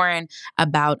mine, Lauren,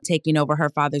 about taking over her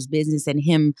father's business and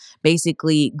him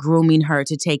basically grooming her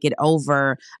to take it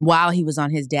over while he was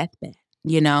on his deathbed.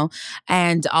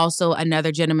 And also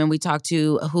another gentleman we talked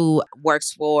to who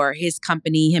works for his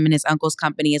company, him and his uncle's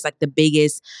company is like the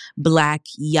biggest Black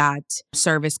yacht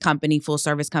service company, full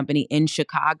service company in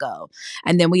Chicago.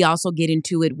 And then we also get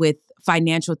into it with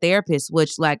financial therapists,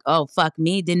 which like, oh, fuck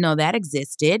me, didn't know that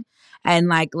existed. And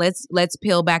like, let's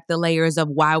peel back the layers of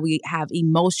why we have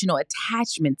emotional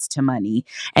attachments to money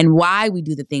and why we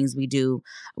do the things we do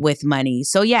with money.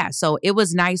 So yeah, so it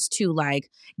was nice to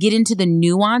like get into the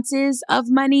nuances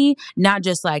of money, not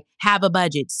just like have a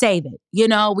budget, save it.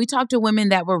 We talked to women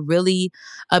that were really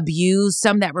abused,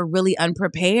 some that were really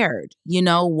unprepared,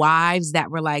 wives that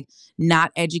were like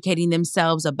not educating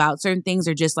themselves about certain things,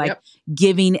 or just like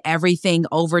giving everything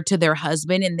over to their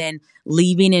husband and then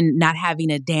leaving and not having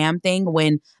a damn thing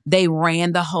when they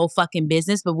ran the whole fucking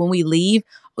business. But when we leave,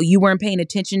 you weren't paying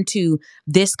attention to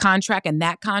this contract and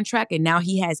that contract, and now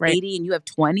he has 80 and you have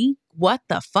 20. What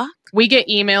the fuck? We get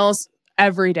emails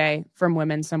every day from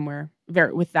women somewhere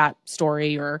with that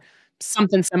story or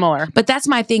something similar. But that's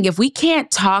my thing. If we can't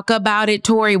talk about it,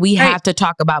 Tori, we have to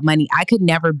talk about money. I could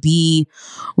never be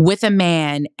with a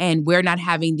man and we're not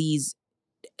having these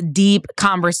deep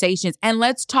conversations. And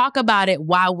let's talk about it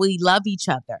while we love each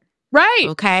other. Right.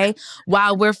 Okay.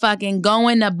 While we're fucking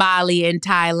going to Bali and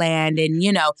Thailand and,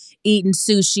 eating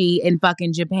sushi in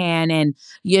fucking Japan and,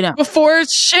 Before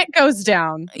shit goes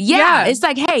down. Yeah. It's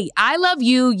like, hey, I love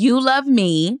you. You love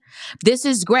me. This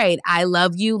is great. I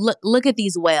love you. Look at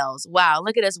these whales. Wow.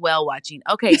 Look at us whale watching.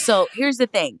 Okay. So here's the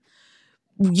thing.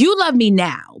 You love me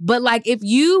now, but like if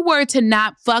you were to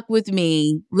not fuck with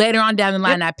me later on down the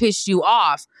line, I pissed you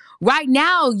off. Right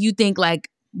now, you think like,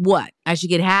 what? I should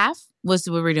get half? What's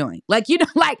what we're doing? Like,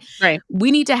 right.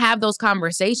 We need to have those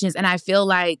conversations. And I feel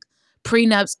like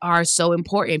prenups are so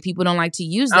important. People don't like to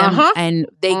use them and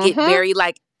they get very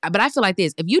but I feel like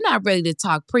this, if you're not ready to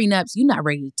talk prenups, you're not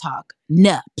ready to talk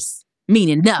nups.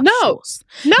 Meaning nuptials.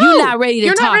 No. You're not ready to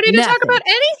You're talk not ready to nothing. talk about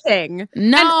anything.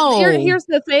 No. And here's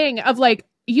the thing of like,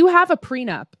 you have a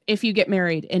prenup if you get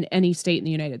married in any state in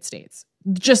the United States.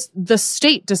 Just the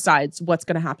state decides what's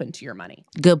going to happen to your money.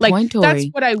 Good point, Tori. That's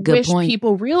what I wish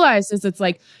people realize is it's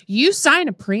like, you sign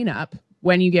a prenup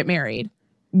when you get married.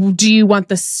 Do you want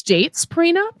the state's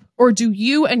prenup? Or do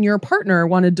you and your partner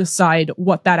want to decide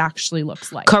what that actually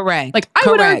looks like? Correct. Like, I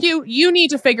would argue you need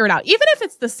to figure it out. Even if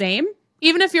it's the same,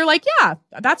 even if you're like, yeah,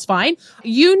 that's fine.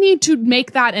 You need to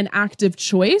make that an active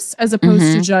choice as opposed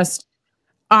to just,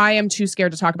 I am too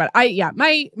scared to talk about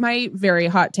it. My very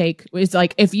hot take is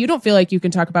like, if you don't feel like you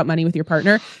can talk about money with your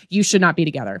partner, you should not be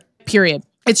together, period.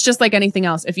 It's just like anything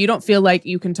else. If you don't feel like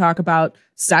you can talk about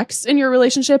sex in your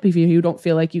relationship, if you don't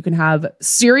feel like you can have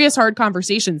serious, hard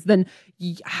conversations, then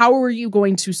how are you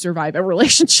going to survive a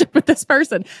relationship with this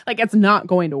person? Like, it's not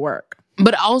going to work.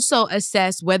 But also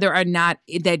assess whether or not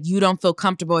that you don't feel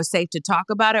comfortable or safe to talk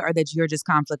about it or that you're just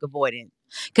conflict avoidant.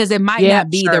 Because it might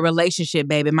not be the relationship,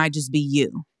 babe. It might just be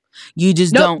you. You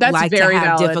just don't like to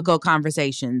have difficult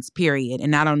conversations, period.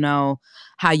 And I don't know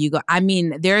how you go. I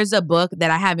mean, there's a book that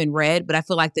I haven't read, but I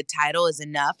feel like the title is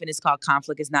enough and it's called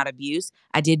Conflict is Not Abuse.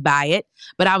 I did buy it,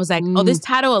 but I was like, oh, this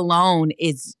title alone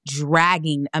is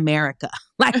dragging America.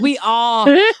 Like we all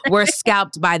were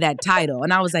scalped by that title.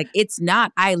 And I was like, it's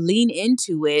not. I lean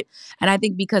into it. And I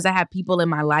think because I have people in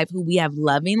my life who we have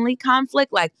lovingly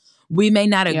conflict, like we may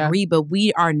not agree, but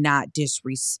we are not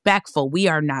disrespectful. We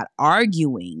are not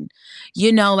arguing,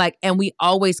 and we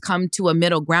always come to a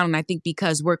middle ground. And I think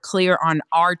because we're clear on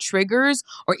our triggers,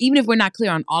 or even if we're not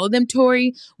clear on all of them,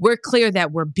 Tori, we're clear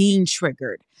that we're being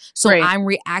triggered. So I'm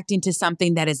reacting to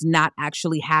something that is not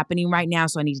actually happening right now.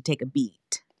 So I need to take a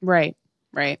beat. Right.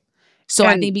 So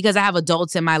I think because I have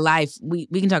adults in my life, we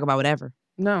can talk about whatever.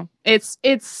 No, it's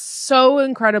so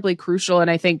incredibly crucial. And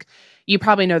I think you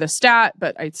probably know the stat,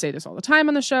 but I'd say this all the time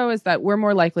on the show, is that we're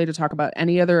more likely to talk about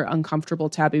any other uncomfortable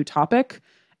taboo topic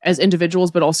as individuals,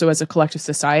 but also as a collective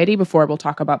society before we'll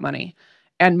talk about money.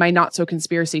 And my not so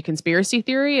conspiracy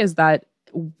theory is that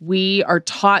we are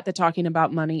taught that talking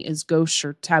about money is gauche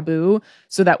or taboo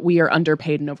so that we are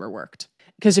underpaid and overworked.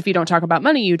 Because if you don't talk about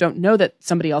money, you don't know that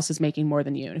somebody else is making more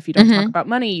than you. And if you don't talk about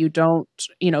money, you don't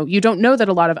know that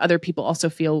a lot of other people also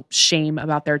feel shame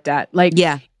about their debt. Like,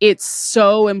 it's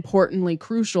so importantly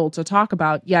crucial to talk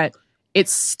about, yet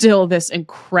it's still this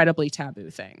incredibly taboo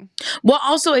thing. Well,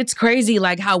 also it's crazy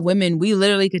like how women, we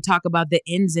literally could talk about the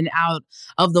ins and out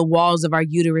of the walls of our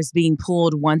uterus being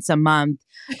pulled once a month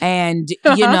and,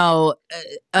 the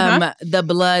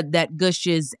blood that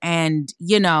gushes and,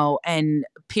 and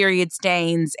period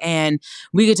stains. And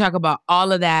we could talk about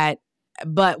all of that.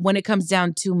 But when it comes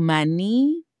down to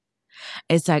money,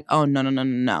 it's like, oh,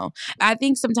 no. I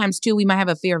think sometimes, too, we might have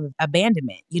a fear of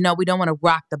abandonment. We don't want to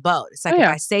rock the boat. It's like, if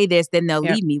I say this, then they'll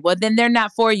leave me. Well, then they're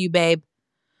not for you, babe.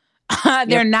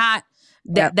 They're not.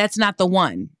 That's not the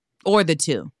one or the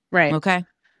two. Right. Okay.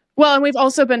 Well, and we've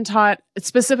also been taught,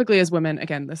 specifically as women,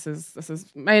 again, this is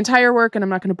my entire work, and I'm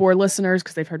not going to bore listeners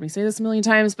because they've heard me say this a million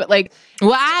times, but like,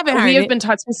 well, I haven't heard we have been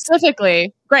taught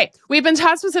specifically, we've been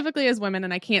taught specifically as women,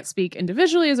 and I can't speak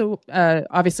individually as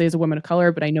obviously as a woman of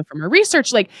color, but I know from our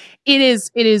research, like it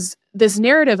is this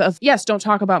narrative of, yes, don't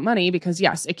talk about money because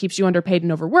yes, it keeps you underpaid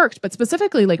and overworked, but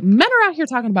specifically like men are out here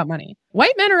talking about money.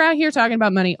 White men are out here talking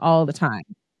about money all the time.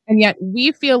 And yet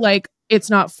we feel like it's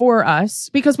not for us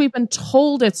because we've been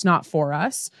told it's not for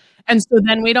us. And so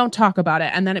then we don't talk about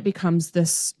it. And then it becomes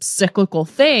this cyclical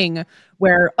thing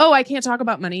where, oh, I can't talk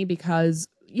about money because,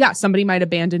 somebody might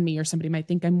abandon me or somebody might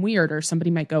think I'm weird or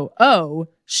somebody might go, oh,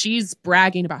 she's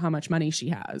bragging about how much money she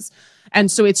has.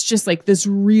 And so it's just like this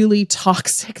really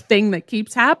toxic thing that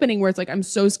keeps happening where it's like, I'm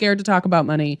so scared to talk about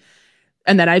money.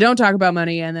 And then I don't talk about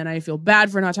money. And then I feel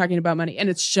bad for not talking about money. And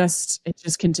it just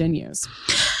continues.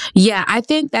 Yeah, I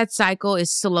think that cycle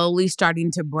is slowly starting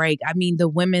to break. I mean, the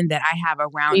women that I have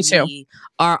around me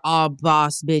are all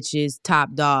boss bitches,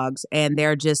 top dogs. And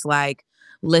they're just like,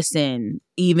 listen,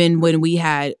 even when we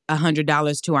had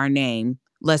 $100 to our name,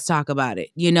 let's talk about it.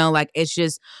 You know, like it's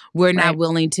just, we're not Right.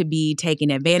 willing to be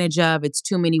taken advantage of. It's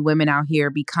too many women out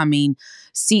here becoming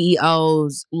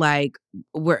CEOs. Like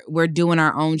we're doing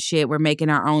our own shit. We're making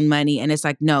our own money. And it's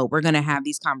like, no, we're going to have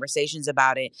these conversations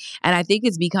about it. And I think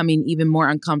it's becoming even more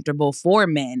uncomfortable for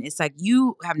men. It's like,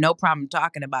 you have no problem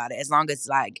talking about it as long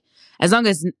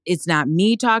as it's not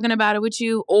me talking about it with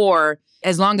you, or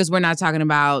as long as we're not talking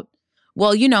about,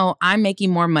 well, you know, I'm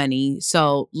making more money,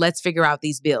 so let's figure out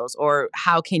these bills. Or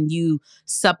how can you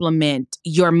supplement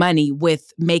your money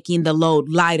with making the load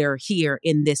lighter here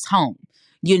in this home?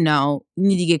 You know, you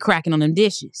need to get cracking on them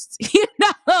dishes. You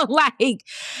know, like,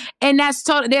 and that's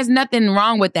total. There's nothing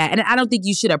wrong with that. And I don't think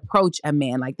you should approach a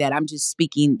man like that. I'm just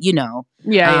speaking, you know,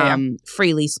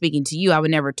 freely speaking to you. I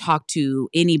would never talk to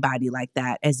anybody like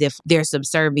that as if they're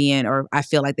subservient or I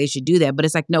feel like they should do that. But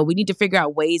it's like, no, we need to figure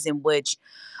out ways in which,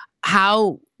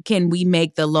 how can we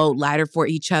make the load lighter for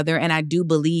each other? And I do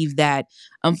believe that,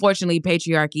 unfortunately,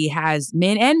 patriarchy has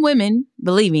men and women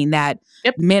believing that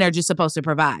men are just supposed to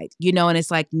provide, you know? And it's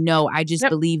like, no, I just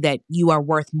believe that you are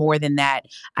worth more than that.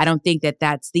 I don't think that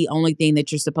that's the only thing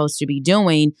that you're supposed to be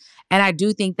doing. And I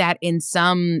do think that in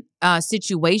some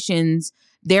situations,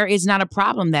 there is not a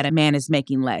problem that a man is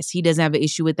making less. He doesn't have an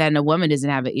issue with that, and a woman doesn't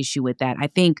have an issue with that. I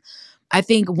think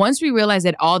once we realize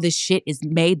that all this shit is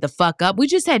made the fuck up, we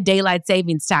just had daylight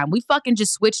savings time. We fucking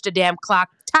just switched the damn clock.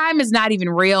 Time is not even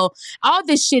real. All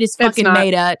this shit is fucking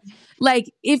made up. Like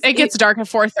if it gets dark at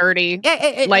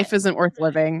 4:30, life isn't worth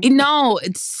living. No,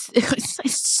 it's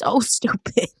so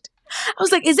stupid. I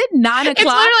was like, is it 9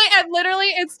 o'clock?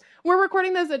 It's we're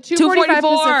recording this at 2:45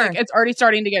 Pacific. It's already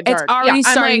starting to get dark. It's already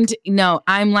starting to. No,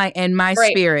 I'm like, in my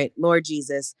spirit, Lord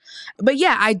Jesus. But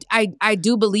yeah, I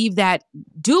do believe that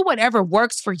do whatever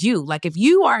works for you. Like if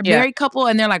you are a married couple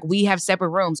and they're like, we have separate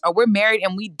rooms, or we're married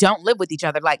and we don't live with each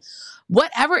other, like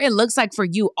whatever it looks like for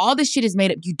you, all this shit is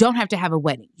made up. You don't have to have a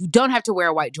wedding. You don't have to wear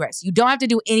a white dress. You don't have to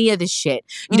do any of this shit.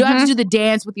 You don't have to do the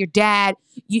dance with your dad.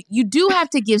 You do have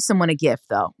to give someone a gift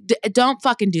though. Don't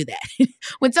fucking do that.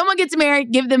 When someone gets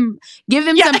married, give them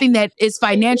something that is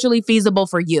financially feasible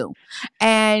for you.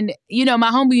 And, you know,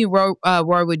 my homie,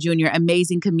 Roy Wood Jr.,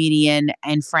 amazing comedian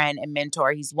and friend and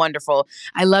mentor. He's wonderful.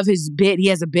 I love his bit. He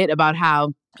has a bit about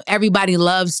how everybody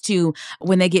loves to,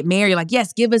 when they get married, like,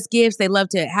 yes, give us gifts. They love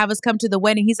to have us come to the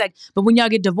wedding. He's like, but when y'all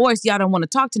get divorced, y'all don't want to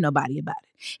talk to nobody about it.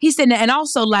 He said, and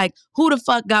also like, who the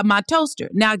fuck got my toaster?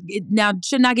 Now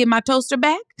shouldn't I get my toaster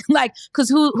back? Like, cause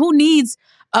who needs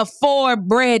a 4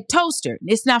 bread toaster?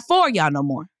 It's not for y'all no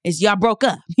more. It's y'all broke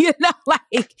up. You know,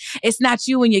 like it's not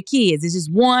you and your kids. It's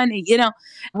just one, you know,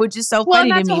 which is so funny to me.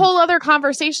 Well, that's a whole other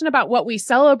conversation about what we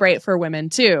celebrate for women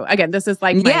too. Again, this is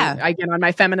like, I get on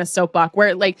my feminist soapbox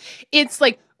where like, it's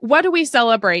like, what do we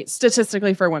celebrate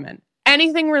statistically for women?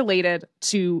 Anything related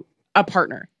to a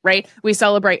partner, right? We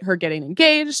celebrate her getting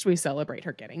engaged. We celebrate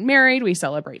her getting married. We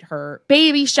celebrate her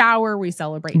baby shower. We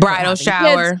celebrate bridal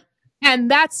shower. Kids,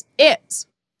 and that's it.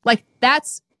 Like,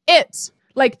 that's it.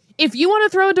 Like, if you want to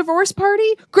throw a divorce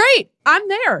party, great. I'm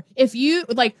there. If you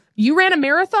ran a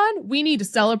marathon, we need to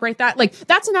celebrate that. Like,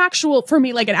 that's for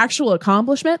me, like an actual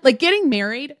accomplishment. Like getting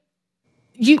married.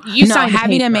 You no,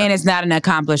 having a man is not an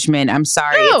accomplishment. I'm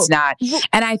sorry, it's not.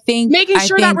 And I think making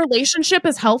sure that relationship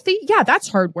is healthy, that's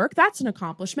hard work. That's an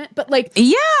accomplishment. But like,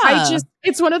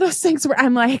 it's one of those things where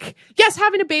I'm like, yes,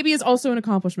 having a baby is also an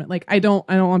accomplishment. Like, I don't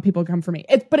want people to come for me.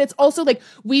 But it's also like,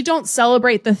 we don't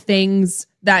celebrate the things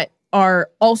that are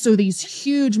also these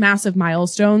huge, massive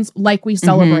milestones, like we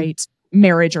celebrate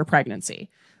marriage or pregnancy.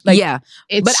 Like,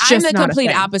 but I'm the complete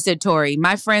opposite, Tori.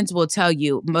 My friends will tell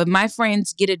you, my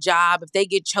friends get a job, if they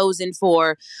get chosen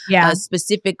for a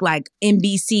specific like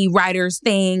NBC writers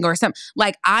thing or something,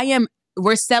 like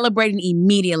we're celebrating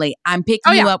immediately. I'm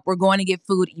picking you up. We're going to get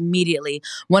food immediately.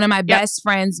 One of my best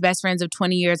friends of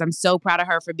 20 years. I'm so proud of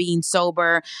her for being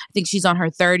sober. I think she's on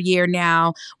her 3rd year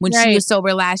now. When she was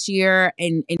sober last year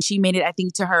and she made it, I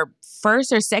think, to her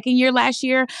 1st or 2nd year last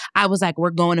year, I was like,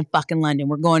 we're going to fucking London.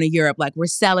 We're going to Europe. Like, we're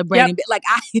celebrating. Like,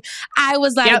 I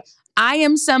was like, I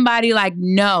am somebody like,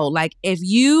 no, like if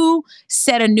you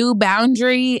set a new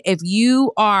boundary, if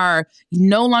you are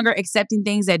no longer accepting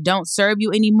things that don't serve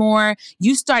you anymore,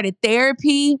 you started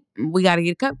therapy, we got to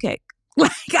get a cupcake.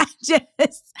 Like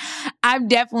I'm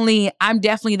definitely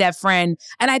that friend.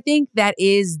 And I think that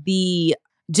is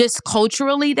just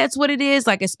culturally, that's what it is.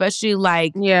 Like, especially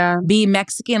like being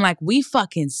Mexican, like we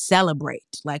fucking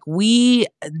celebrate. Like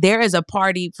there is a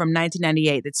party from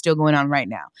 1998 that's still going on right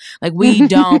now. Like we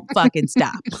don't fucking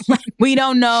stop. Like we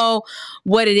don't know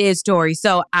what it is, Tori.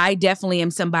 So I definitely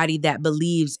am somebody that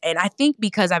believes. And I think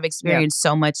because I've experienced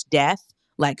so much death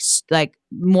like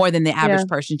more than the average Yeah.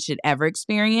 person should ever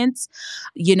experience.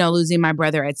 You know, losing my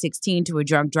brother at 16 to a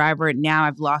drunk driver. Now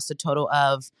I've lost a total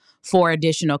of 4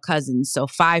 additional cousins. So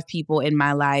 5 people in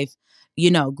my life,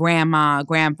 you know, grandma,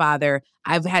 grandfather.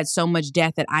 I've had so much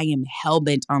death that I am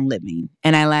hell-bent on living,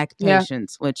 and I lack Yeah.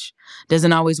 patience, which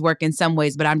doesn't always work in some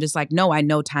ways, but I'm just like, no, I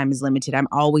know time is limited. I'm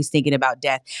always thinking about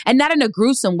death, and not in a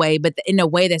gruesome way, but in a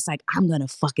way that's like, I'm going to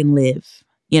fucking live,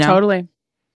 you know? Totally.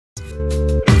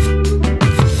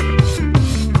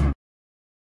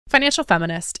 Financial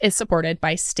Feminist is supported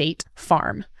by State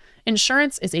Farm.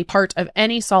 Insurance is a part of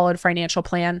any solid financial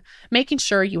plan. Making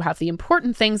sure you have the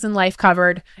important things in life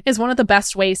covered is one of the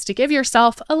best ways to give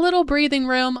yourself a little breathing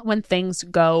room when things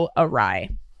go awry.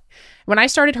 When I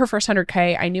started Her First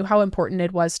 100K, I knew how important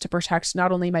it was to protect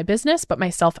not only my business, but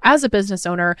myself as a business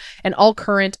owner and all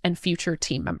current and future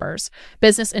team members.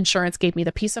 Business insurance gave me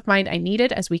the peace of mind I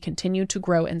needed as we continue to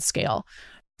grow and scale.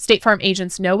 State Farm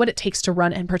agents know what it takes to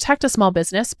run and protect a small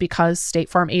business because State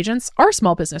Farm agents are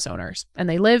small business owners and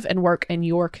they live and work in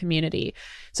your community.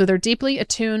 So they're deeply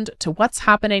attuned to what's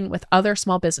happening with other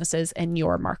small businesses in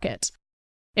your market.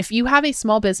 If you have a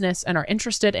small business and are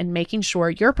interested in making sure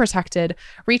you're protected,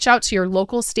 reach out to your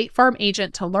local State Farm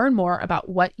agent to learn more about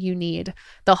what you need.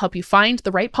 They'll help you find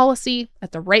the right policy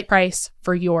at the right price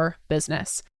for your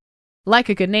business. Like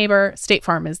a good neighbor, State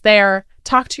Farm is there.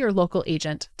 Talk to your local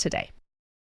agent today.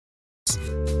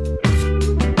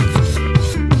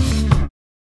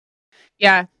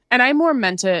 Yeah. And I more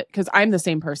meant it because I'm the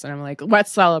same person. I'm like,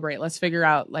 let's celebrate. Let's figure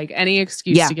out like any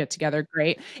excuse to get together.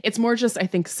 Great. It's more just, I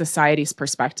think, society's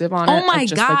perspective on it. Oh my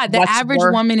just, God. like, The average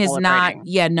woman is not.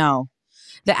 celebrating. No.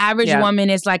 The average woman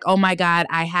is like, oh my God,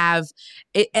 I have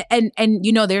it. And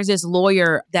you know, there's this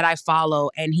lawyer that I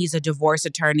follow, and he's a divorce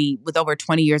attorney with over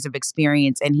 20 years of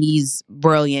experience, and he's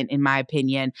brilliant in my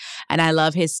opinion. And I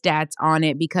love his stats on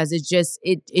it because it's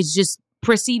just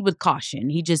proceed with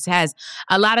caution. He just has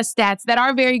a lot of stats that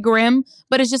are very grim,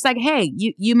 but it's just like, hey,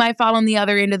 you might fall on the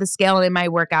other end of the scale and it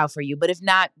might work out for you. But if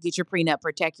not, get your prenup,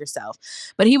 protect yourself.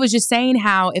 But he was just saying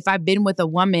how if I've been with a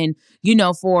woman, you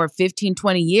know, for 15,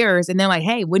 20 years, and they're like,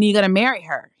 hey, when are you going to marry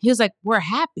her? He was like, we're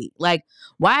happy. Like,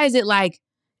 why is it like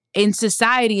in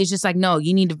society, it's just like, no,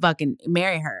 you need to fucking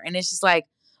marry her. And it's just like,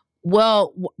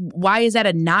 well, why is that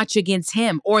a notch against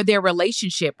him or their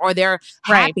relationship or their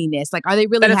happiness? Like, are they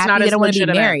really happy they don't want to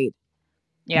be married?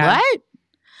 Yeah. What?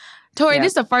 Tori, this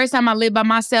is the first time I live by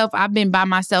myself. I've been by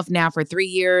myself now for 3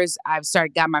 years.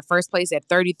 Got my first place at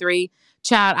 33.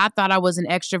 Child, I thought I was an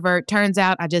extrovert. Turns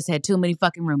out I just had too many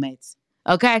fucking roommates.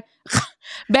 Okay?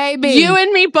 Baby. You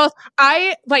and me both.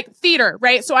 I like theater,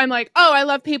 right? So I'm like, oh, I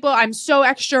love people. I'm so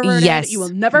extroverted. Yes. You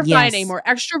will never find a more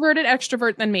extroverted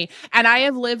extrovert than me. And I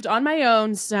have lived on my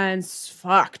own since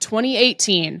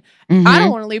 2018. Mm-hmm. I don't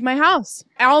want to leave my house.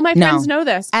 All my friends know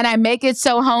this. And I make it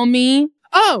so homey.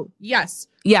 Oh, yes.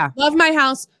 Yeah. Love my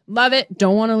house. Love it.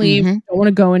 Don't want to leave. Don't want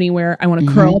to go anywhere. I want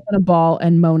to curl up in a ball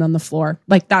and moan on the floor.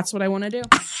 Like, that's what I want to do.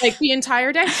 Like the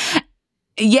entire day.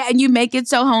 Yeah, and you make it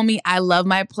so homey. I love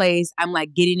my place. I'm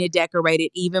like getting it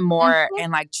decorated even more.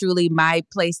 And like truly my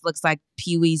place looks like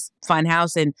Pee-wee's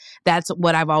Funhouse. And that's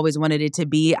what I've always wanted it to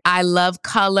be. I love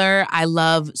color. I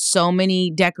love so many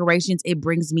decorations. It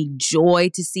brings me joy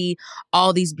to see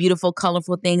all these beautiful,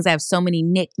 colorful things. I have so many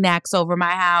knickknacks over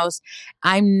my house.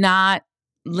 I'm not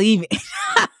leaving.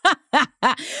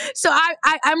 So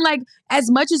I'm like,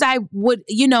 as much as I would,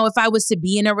 you know, if I was to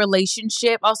be in a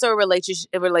relationship, also a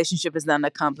relationship is not an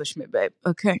accomplishment, babe.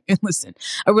 Okay. And listen,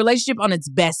 a relationship on its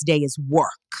best day is work.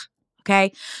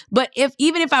 Okay. But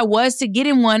even if I was to get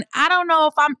in one, I don't know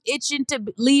if I'm itching to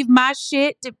leave my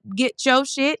shit to get your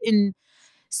shit and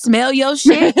smell your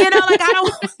shit. You know, like I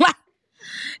don't like,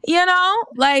 you know,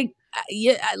 like,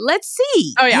 let's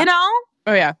see. Oh, yeah. You know?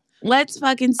 Oh, yeah. Let's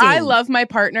fucking see. I love my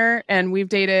partner, and we've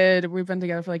been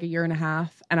together for like a year and a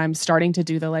half, and I'm starting to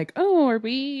do the like, oh, are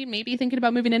we maybe thinking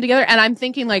about moving in together? And I'm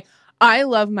thinking like, I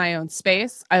love my own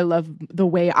space. I love the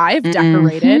way I've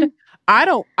decorated. I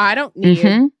don't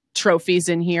need trophies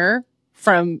in here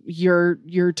from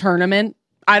your tournament.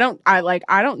 I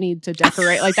don't need to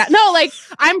decorate like that. No, like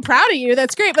I'm proud of you.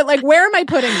 That's great. But like, where am I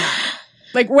putting that?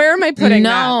 Like, where am I putting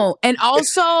that? No. And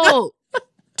also,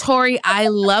 Tori, I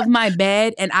love my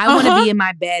bed and I want to be in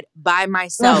my bed by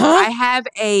myself. I have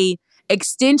a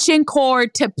extension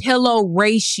cord to pillow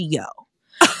ratio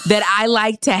that I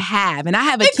like to have. And I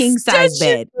have a king size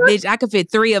bed. Bitch, I could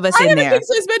fit 3 of us in there. I have a king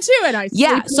size bed too.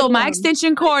 And so my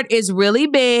extension cord is really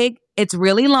big. It's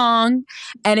really long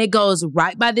and it goes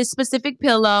right by this specific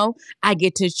pillow. I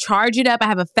get to charge it up. I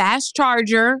have a fast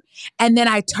charger and then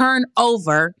I turn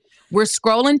over. We're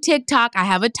scrolling TikTok. I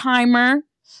have a timer.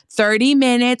 30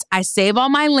 minutes. I save all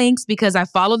my links because I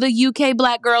follow the UK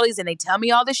Black girlies and they tell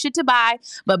me all the shit to buy.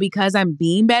 But because I'm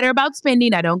being better about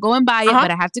spending, I don't go and buy it,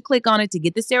 but I have to click on it to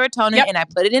get the serotonin and I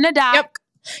put it in a doc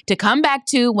to come back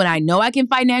to when I know I can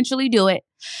financially do it.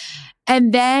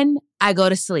 And then I go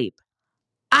to sleep.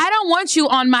 I don't want you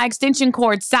on my extension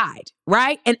cord side,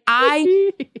 right? And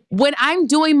when I'm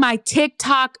doing my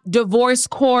TikTok divorce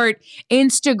cord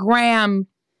Instagram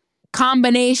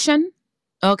combination,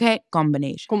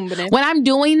 combination. When I'm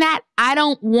doing that, I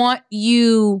don't want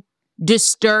you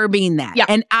disturbing that. Yeah.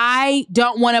 And I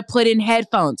don't want to put in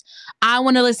headphones. I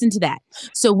want to listen to that.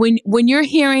 So when you're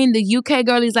hearing the UK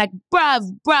girlies like,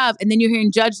 bruv, and then you're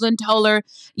hearing Judge Lynn Toller,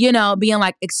 being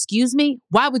like, excuse me,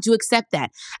 why would you accept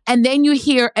that? And then you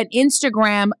hear an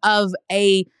Instagram of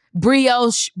a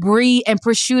brioche, brie, and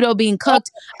prosciutto being cooked.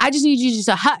 I just need you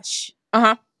to hush.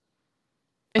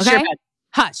 It's your bed.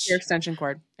 Hush. Your extension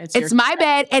cord. It's my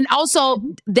bed. And also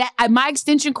that my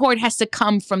extension cord has to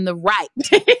come from the right.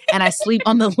 And I sleep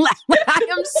on the left. I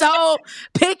am so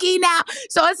picky now.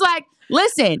 So it's like,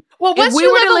 listen, well, if we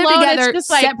were to live together, it's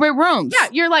like, separate rooms. Yeah,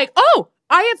 you're like, oh,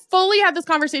 I have fully had this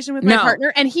conversation with my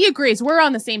partner and he agrees. We're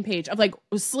on the same page of like,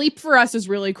 sleep for us is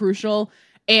really crucial.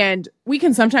 And we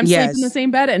can sometimes sleep in the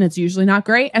same bed and it's usually not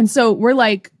great. And so we're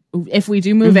like, if we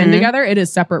do move in together, it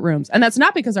is separate rooms. And that's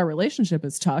not because our relationship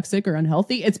is toxic or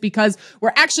unhealthy. It's because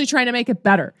we're actually trying to make it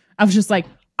better. I was just like,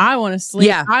 I want to sleep.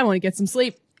 Yeah. I want to get some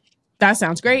sleep. That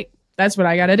sounds great. That's what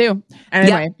I got to do.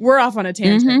 Anyway, we're off on a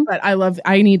tangent, but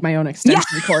I need my own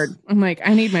extension cord. I'm like,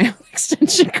 I need my own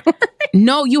extension cord.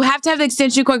 No, you have to have the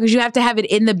extension cord because you have to have it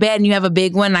in the bed and you have a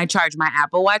big one. And I charge my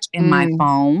Apple Watch and my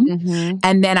phone.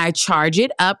 And then I charge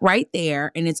it up right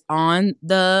there and it's on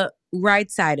the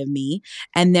right side of me.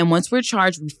 And then once we're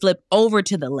charged, we flip over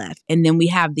to the left. And then we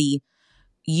have the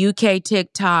UK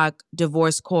TikTok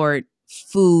divorce court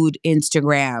food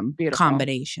Instagram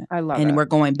combination. I love it. And we're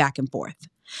going back and forth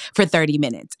for 30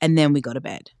 minutes. And then we go to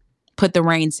bed. Put the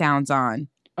rain sounds on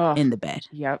in the bed.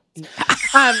 Yep.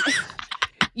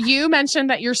 You mentioned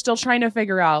that you're still trying to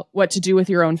figure out what to do with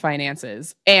your own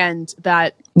finances and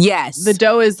that the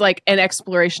dough is like an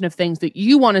exploration of things that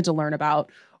you wanted to learn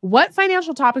about. What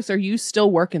financial topics are you still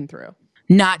working through?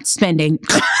 Not spending.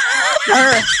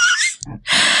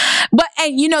 But,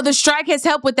 and the strike has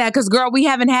helped with that because, girl, we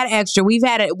haven't had extra. We've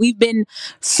been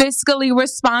fiscally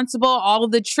responsible. All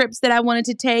of the trips that I wanted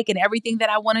to take and everything that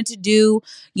I wanted to do,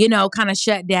 kind of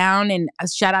shut down. And a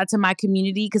shout out to my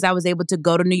community because I was able to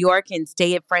go to New York and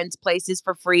stay at friends' places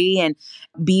for free and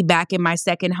be back in my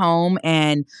second home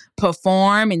and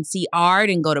perform and see art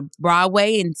and go to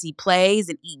Broadway and see plays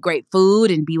and eat great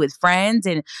food and be with friends.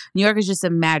 And New York is just a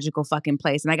magical fucking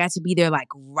place. And I got to be there like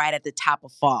right at the top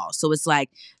of fall. So it's like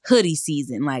hoodie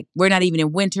season. Like we're not even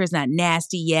in winter. It's not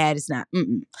nasty yet. It's not.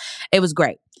 It was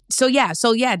great. So yeah,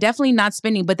 definitely not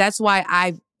spending. But that's why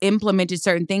I've implemented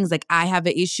certain things. Like I have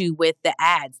an issue with the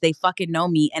ads. They fucking know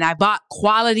me. And I bought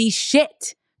quality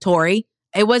shit, Tori.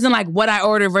 It wasn't like what I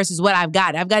ordered versus what I've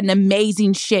got. I've gotten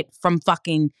amazing shit from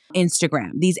fucking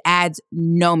Instagram. These ads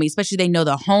know me, especially they know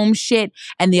the home shit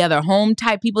and the other home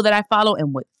type people that I follow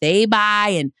and what they buy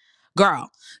and girl.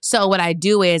 So what I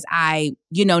do is I,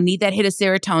 need that hit of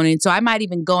serotonin. So I might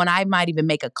even go and I might even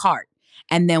make a cart.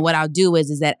 And then what I'll do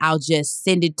is that I'll just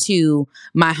send it to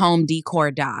my home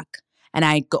decor doc. And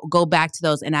I go back to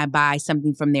those and I buy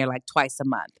something from there like twice a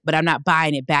month. But I'm not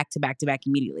buying it back to back to back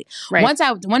immediately. Right. One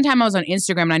time I was on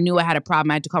Instagram and I knew I had a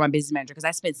problem. I had to call my business manager because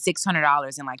I spent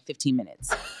 $600 in like 15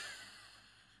 minutes.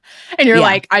 And you're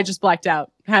like, I just blacked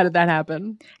out. How did that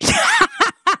happen?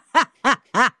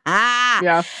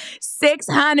 Yeah.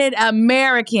 600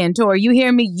 American, Tori. You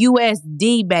hear me?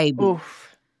 USD, baby.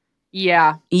 Oof.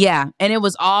 Yeah. Yeah. And it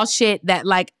was all shit that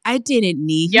like I didn't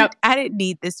need. Yep. I didn't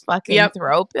need this fucking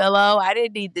throw pillow. I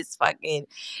didn't need this fucking,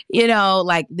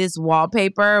 like this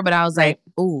wallpaper. But I was like,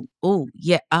 ooh,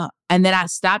 yeah. And then I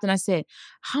stopped and I said,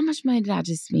 how much money did I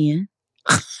just spend?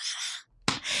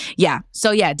 Yeah.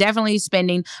 So yeah, definitely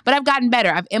spending. But I've gotten better.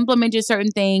 I've implemented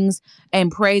certain things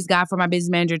and praise God for my business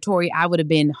manager, Tori. I would have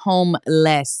been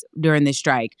homeless during this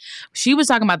strike. She was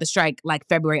talking about the strike like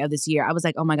February of this year. I was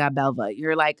like, oh my God, Belva,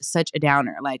 you're like such a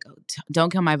downer. Like, don't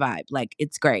kill my vibe. Like,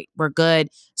 it's great. We're good.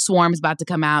 Swarm's about to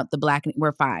come out.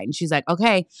 We're fine. She's like,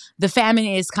 okay, the famine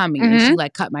is coming. And she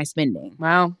like cut my spending.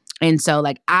 Wow. And so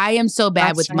like, I am so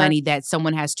bad with money that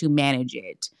someone has to manage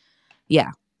it.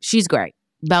 Yeah. She's great.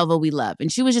 Belva, we love.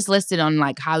 And she was just listed on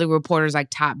like Hollywood Reporter's like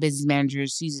top business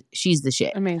managers. She's the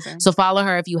shit. Amazing. So follow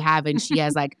her if you haven't. She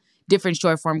has like different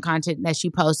short form content that she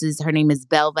posts. Her name is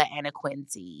Belva Anna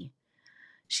Quincy.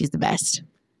 She's the best.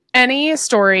 Any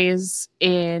stories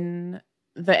in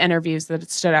the interviews that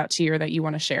stood out to you or that you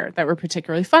want to share that were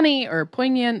particularly funny or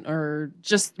poignant or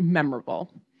just memorable?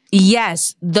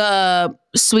 Yes, the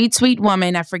sweet, sweet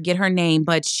woman, I forget her name,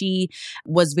 but she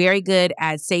was very good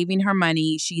at saving her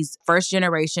money. She's first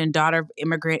generation, daughter of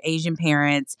immigrant Asian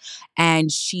parents. And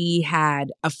she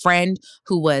had a friend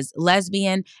who was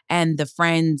lesbian, and the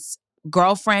friend's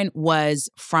girlfriend was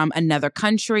from another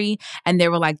country. And they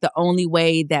were like, the only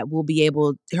way that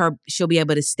she'll be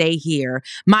able to stay here.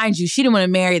 Mind you, she didn't want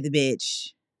to marry the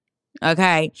bitch.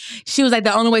 Okay. She was like,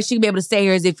 the only way she can be able to stay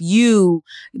here is if you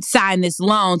sign this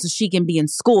loan so she can be in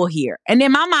school here. And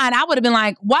in my mind, I would have been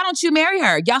like, why don't you marry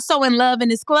her? Y'all so in love in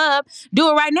this club. Do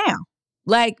it right now.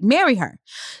 Like, marry her.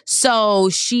 So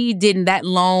she did that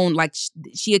loan. Like,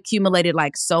 she accumulated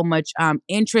like so much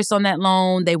interest on that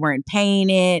loan. They weren't paying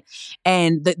it.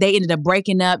 And they ended up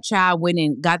breaking up. Child went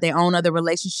and got their own other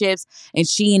relationships. And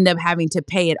she ended up having to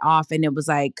pay it off. And it was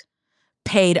like,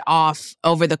 paid off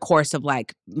over the course of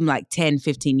like 10,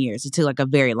 15 years. It took like a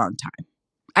very long time.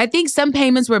 I think some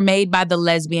payments were made by the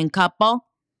lesbian couple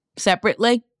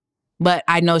separately, but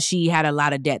I know she had a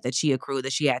lot of debt that she accrued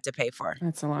that she had to pay for.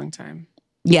 That's a long time.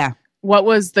 Yeah. What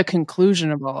was the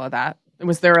conclusion of all of that?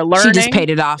 Was there a learning? She just paid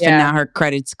it off and now her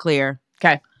credit's clear.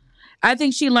 Okay. I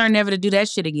think she learned never to do that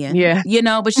shit again. Yeah.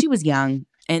 But she was young.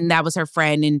 And that was her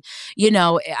friend. And,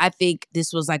 I think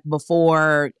this was like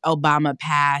before Obama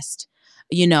passed,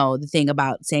 the thing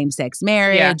about same-sex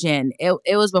marriage. Yeah. And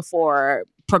it was before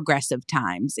progressive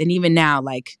times. And even now,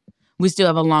 like, we still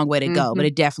have a long way to go, but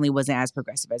it definitely wasn't as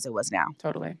progressive as it was now.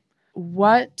 Totally.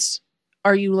 What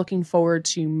are you looking forward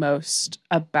to most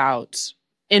about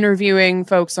interviewing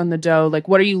folks on the dough? Like,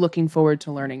 what are you looking forward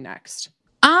to learning next?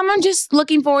 I'm just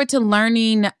looking forward to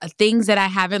learning things that I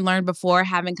haven't learned before,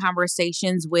 having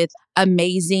conversations with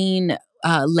amazing,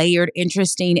 layered,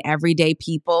 interesting, everyday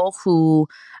people who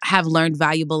have learned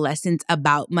valuable lessons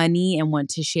about money and want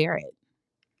to share it.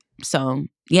 So,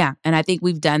 yeah. And I think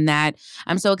we've done that.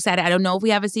 I'm so excited. I don't know if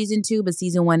we have a season 2, but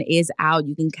season 1 is out.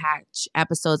 You can catch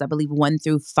episodes, I believe 1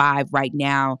 through 5 right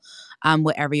now,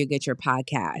 wherever you get your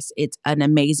podcasts. It's an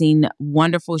amazing,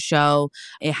 wonderful show.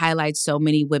 It highlights so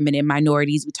many women and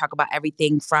minorities. We talk about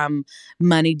everything from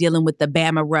money, dealing with the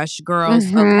Bama Rush girls.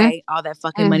 Okay. All that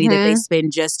fucking money that they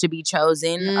spend just to be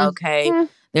chosen. Okay.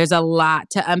 There's a lot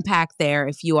to unpack there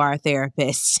if you are a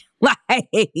therapist.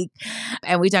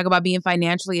 And we talk about being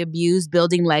financially abused,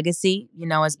 building legacy,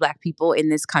 as Black people in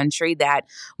this country that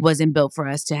wasn't built for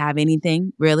us to have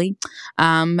anything, really.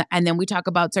 And then we talk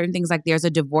about certain things like there's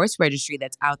a divorce registry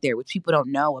that's out there, which people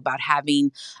don't know about,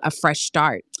 having a fresh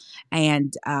start.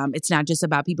 And it's not just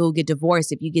about people who get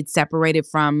divorced. If you get separated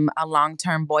from a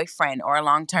long-term boyfriend or a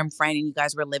long-term friend and you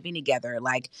guys were living together,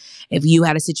 like if you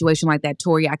had a situation like that,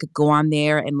 Tori, I could go on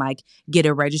there and like get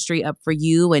a registry up for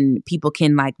you, and people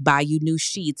can like buy you new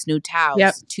sheets, new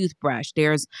towels, toothbrush.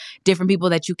 There's different people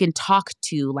that you can talk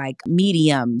to, like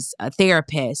mediums,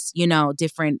 therapists,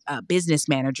 different business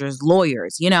managers,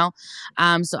 lawyers,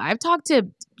 So I've talked to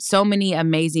so many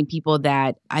amazing people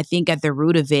that I think at the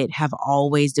root of it have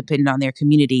always depended on their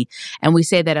community. And we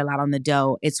say that a lot on the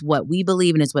dough. It's what we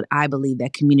believe and it's what I believe,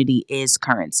 that community is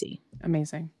currency.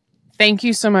 Amazing. Thank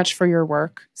you so much for your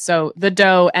work. So the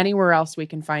dough, anywhere else we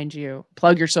can find you,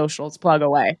 plug your socials, plug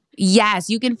away. Yes,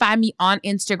 you can find me on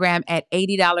Instagram at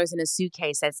 $80 in a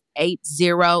suitcase. That's 80,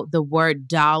 the word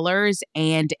dollars,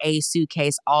 and a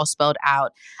suitcase, all spelled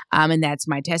out. And that's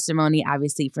my testimony,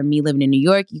 obviously, from me living in New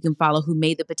York. You can follow Who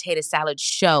Made the Potato Salad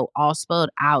Show, all spelled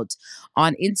out,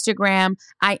 on Instagram.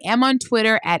 I am on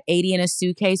Twitter at 80 in a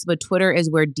suitcase, but Twitter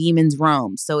is where demons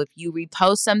roam. So if you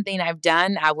repost something I've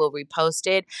done, I will repost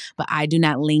it, but I do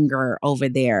not linger over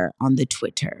there on the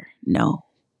Twitter. No,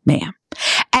 ma'am.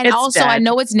 And it's also, dead. I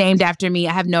know it's named after me.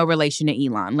 I have no relation to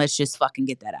Elon. Let's just fucking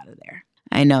get that out of there.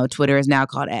 I know Twitter is now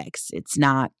called X. It's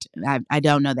not. I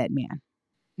don't know that man.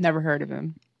 Never heard of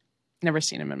him. Never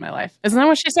seen him in my life. Isn't that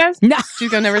what she says? No.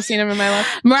 She's never seen him in my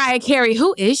life. Mariah Carey,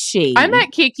 who is she? I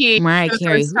met Kiki Mariah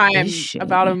Carey, first time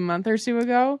about a month or 2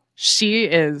 ago. She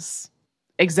is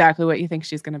exactly what you think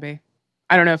she's going to be.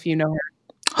 I don't know if you know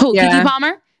her. Who? Yeah. Kiki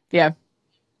Palmer? Yeah.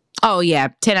 Oh, yeah.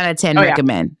 10 out of 10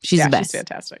 recommend. She's the best. She's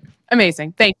fantastic.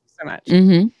 Amazing. Thank you so much.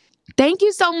 Mm-hmm. Thank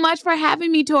you so much for having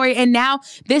me, Tori. And now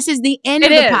this is the end of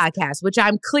the podcast, which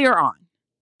I'm clear on.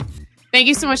 Thank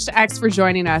you so much to X for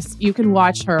joining us. You can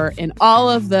watch her in all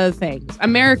of the things.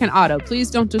 American Auto, please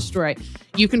don't destroy.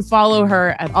 You can follow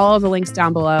her at all of the links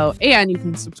down below. And you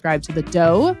can subscribe to the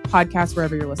Dough podcast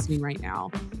wherever you're listening right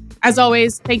now. As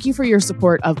always, thank you for your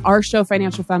support of our show,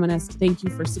 Financial Feminist. Thank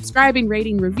you for subscribing,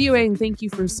 rating, reviewing. Thank you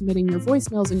for submitting your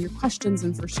voicemails and your questions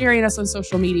and for sharing us on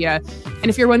social media. And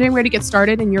if you're wondering where to get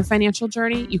started in your financial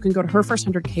journey, you can go to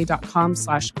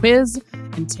herfirst100k.com/quiz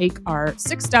and take our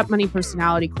 6-step money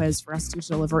personality quiz for us to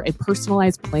deliver a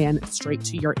personalized plan straight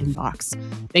to your inbox.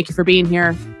 Thank you for being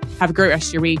here. Have a great rest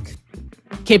of your week.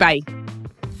 Okay, bye.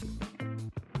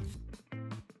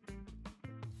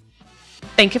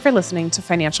 Thank you for listening to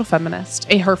Financial Feminist,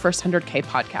 a Her First 100K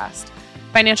podcast.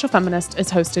 Financial Feminist is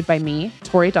hosted by me,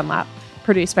 Tori Dunlap,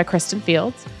 produced by Kristen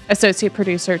Fields, associate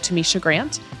producer Tamisha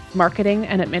Grant, marketing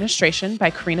and administration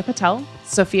by Karina Patel,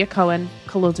 Sophia Cohen,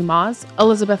 Khalil Dumas,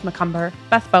 Elizabeth McCumber,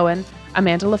 Beth Bowen,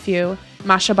 Amanda LaFew,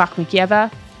 Masha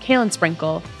Bakhmikieva, Kaylin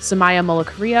Sprinkle, Samaya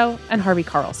Molacario, and Harvey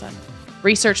Carlson.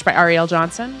 Research by Ariel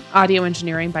Johnson, audio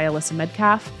engineering by Alyssa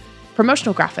Medcalf,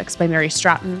 promotional graphics by Mary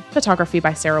Stratton, photography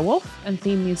by Sarah Wolf, and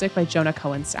theme music by Jonah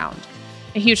Cohen Sound.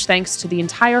 A huge thanks to the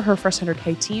entire Her First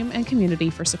 100K team and community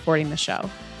for supporting the show.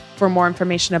 For more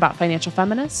information about Financial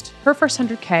Feminist, Her First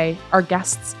 100K, our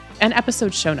guests, and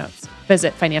episode show notes,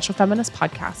 visit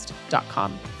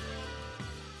financialfeministpodcast.com.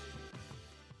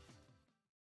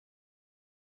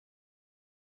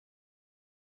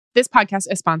 This podcast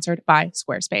is sponsored by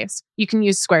Squarespace. You can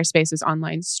use Squarespace's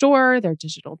online store, their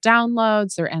digital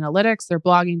downloads, their analytics, their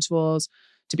blogging tools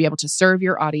to be able to serve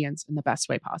your audience in the best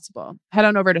way possible. Head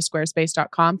on over to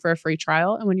squarespace.com for a free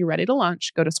trial. And when you're ready to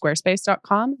launch, go to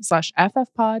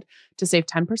squarespace.com/ffpod to save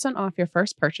 10% off your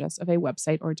first purchase of a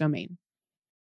website or domain.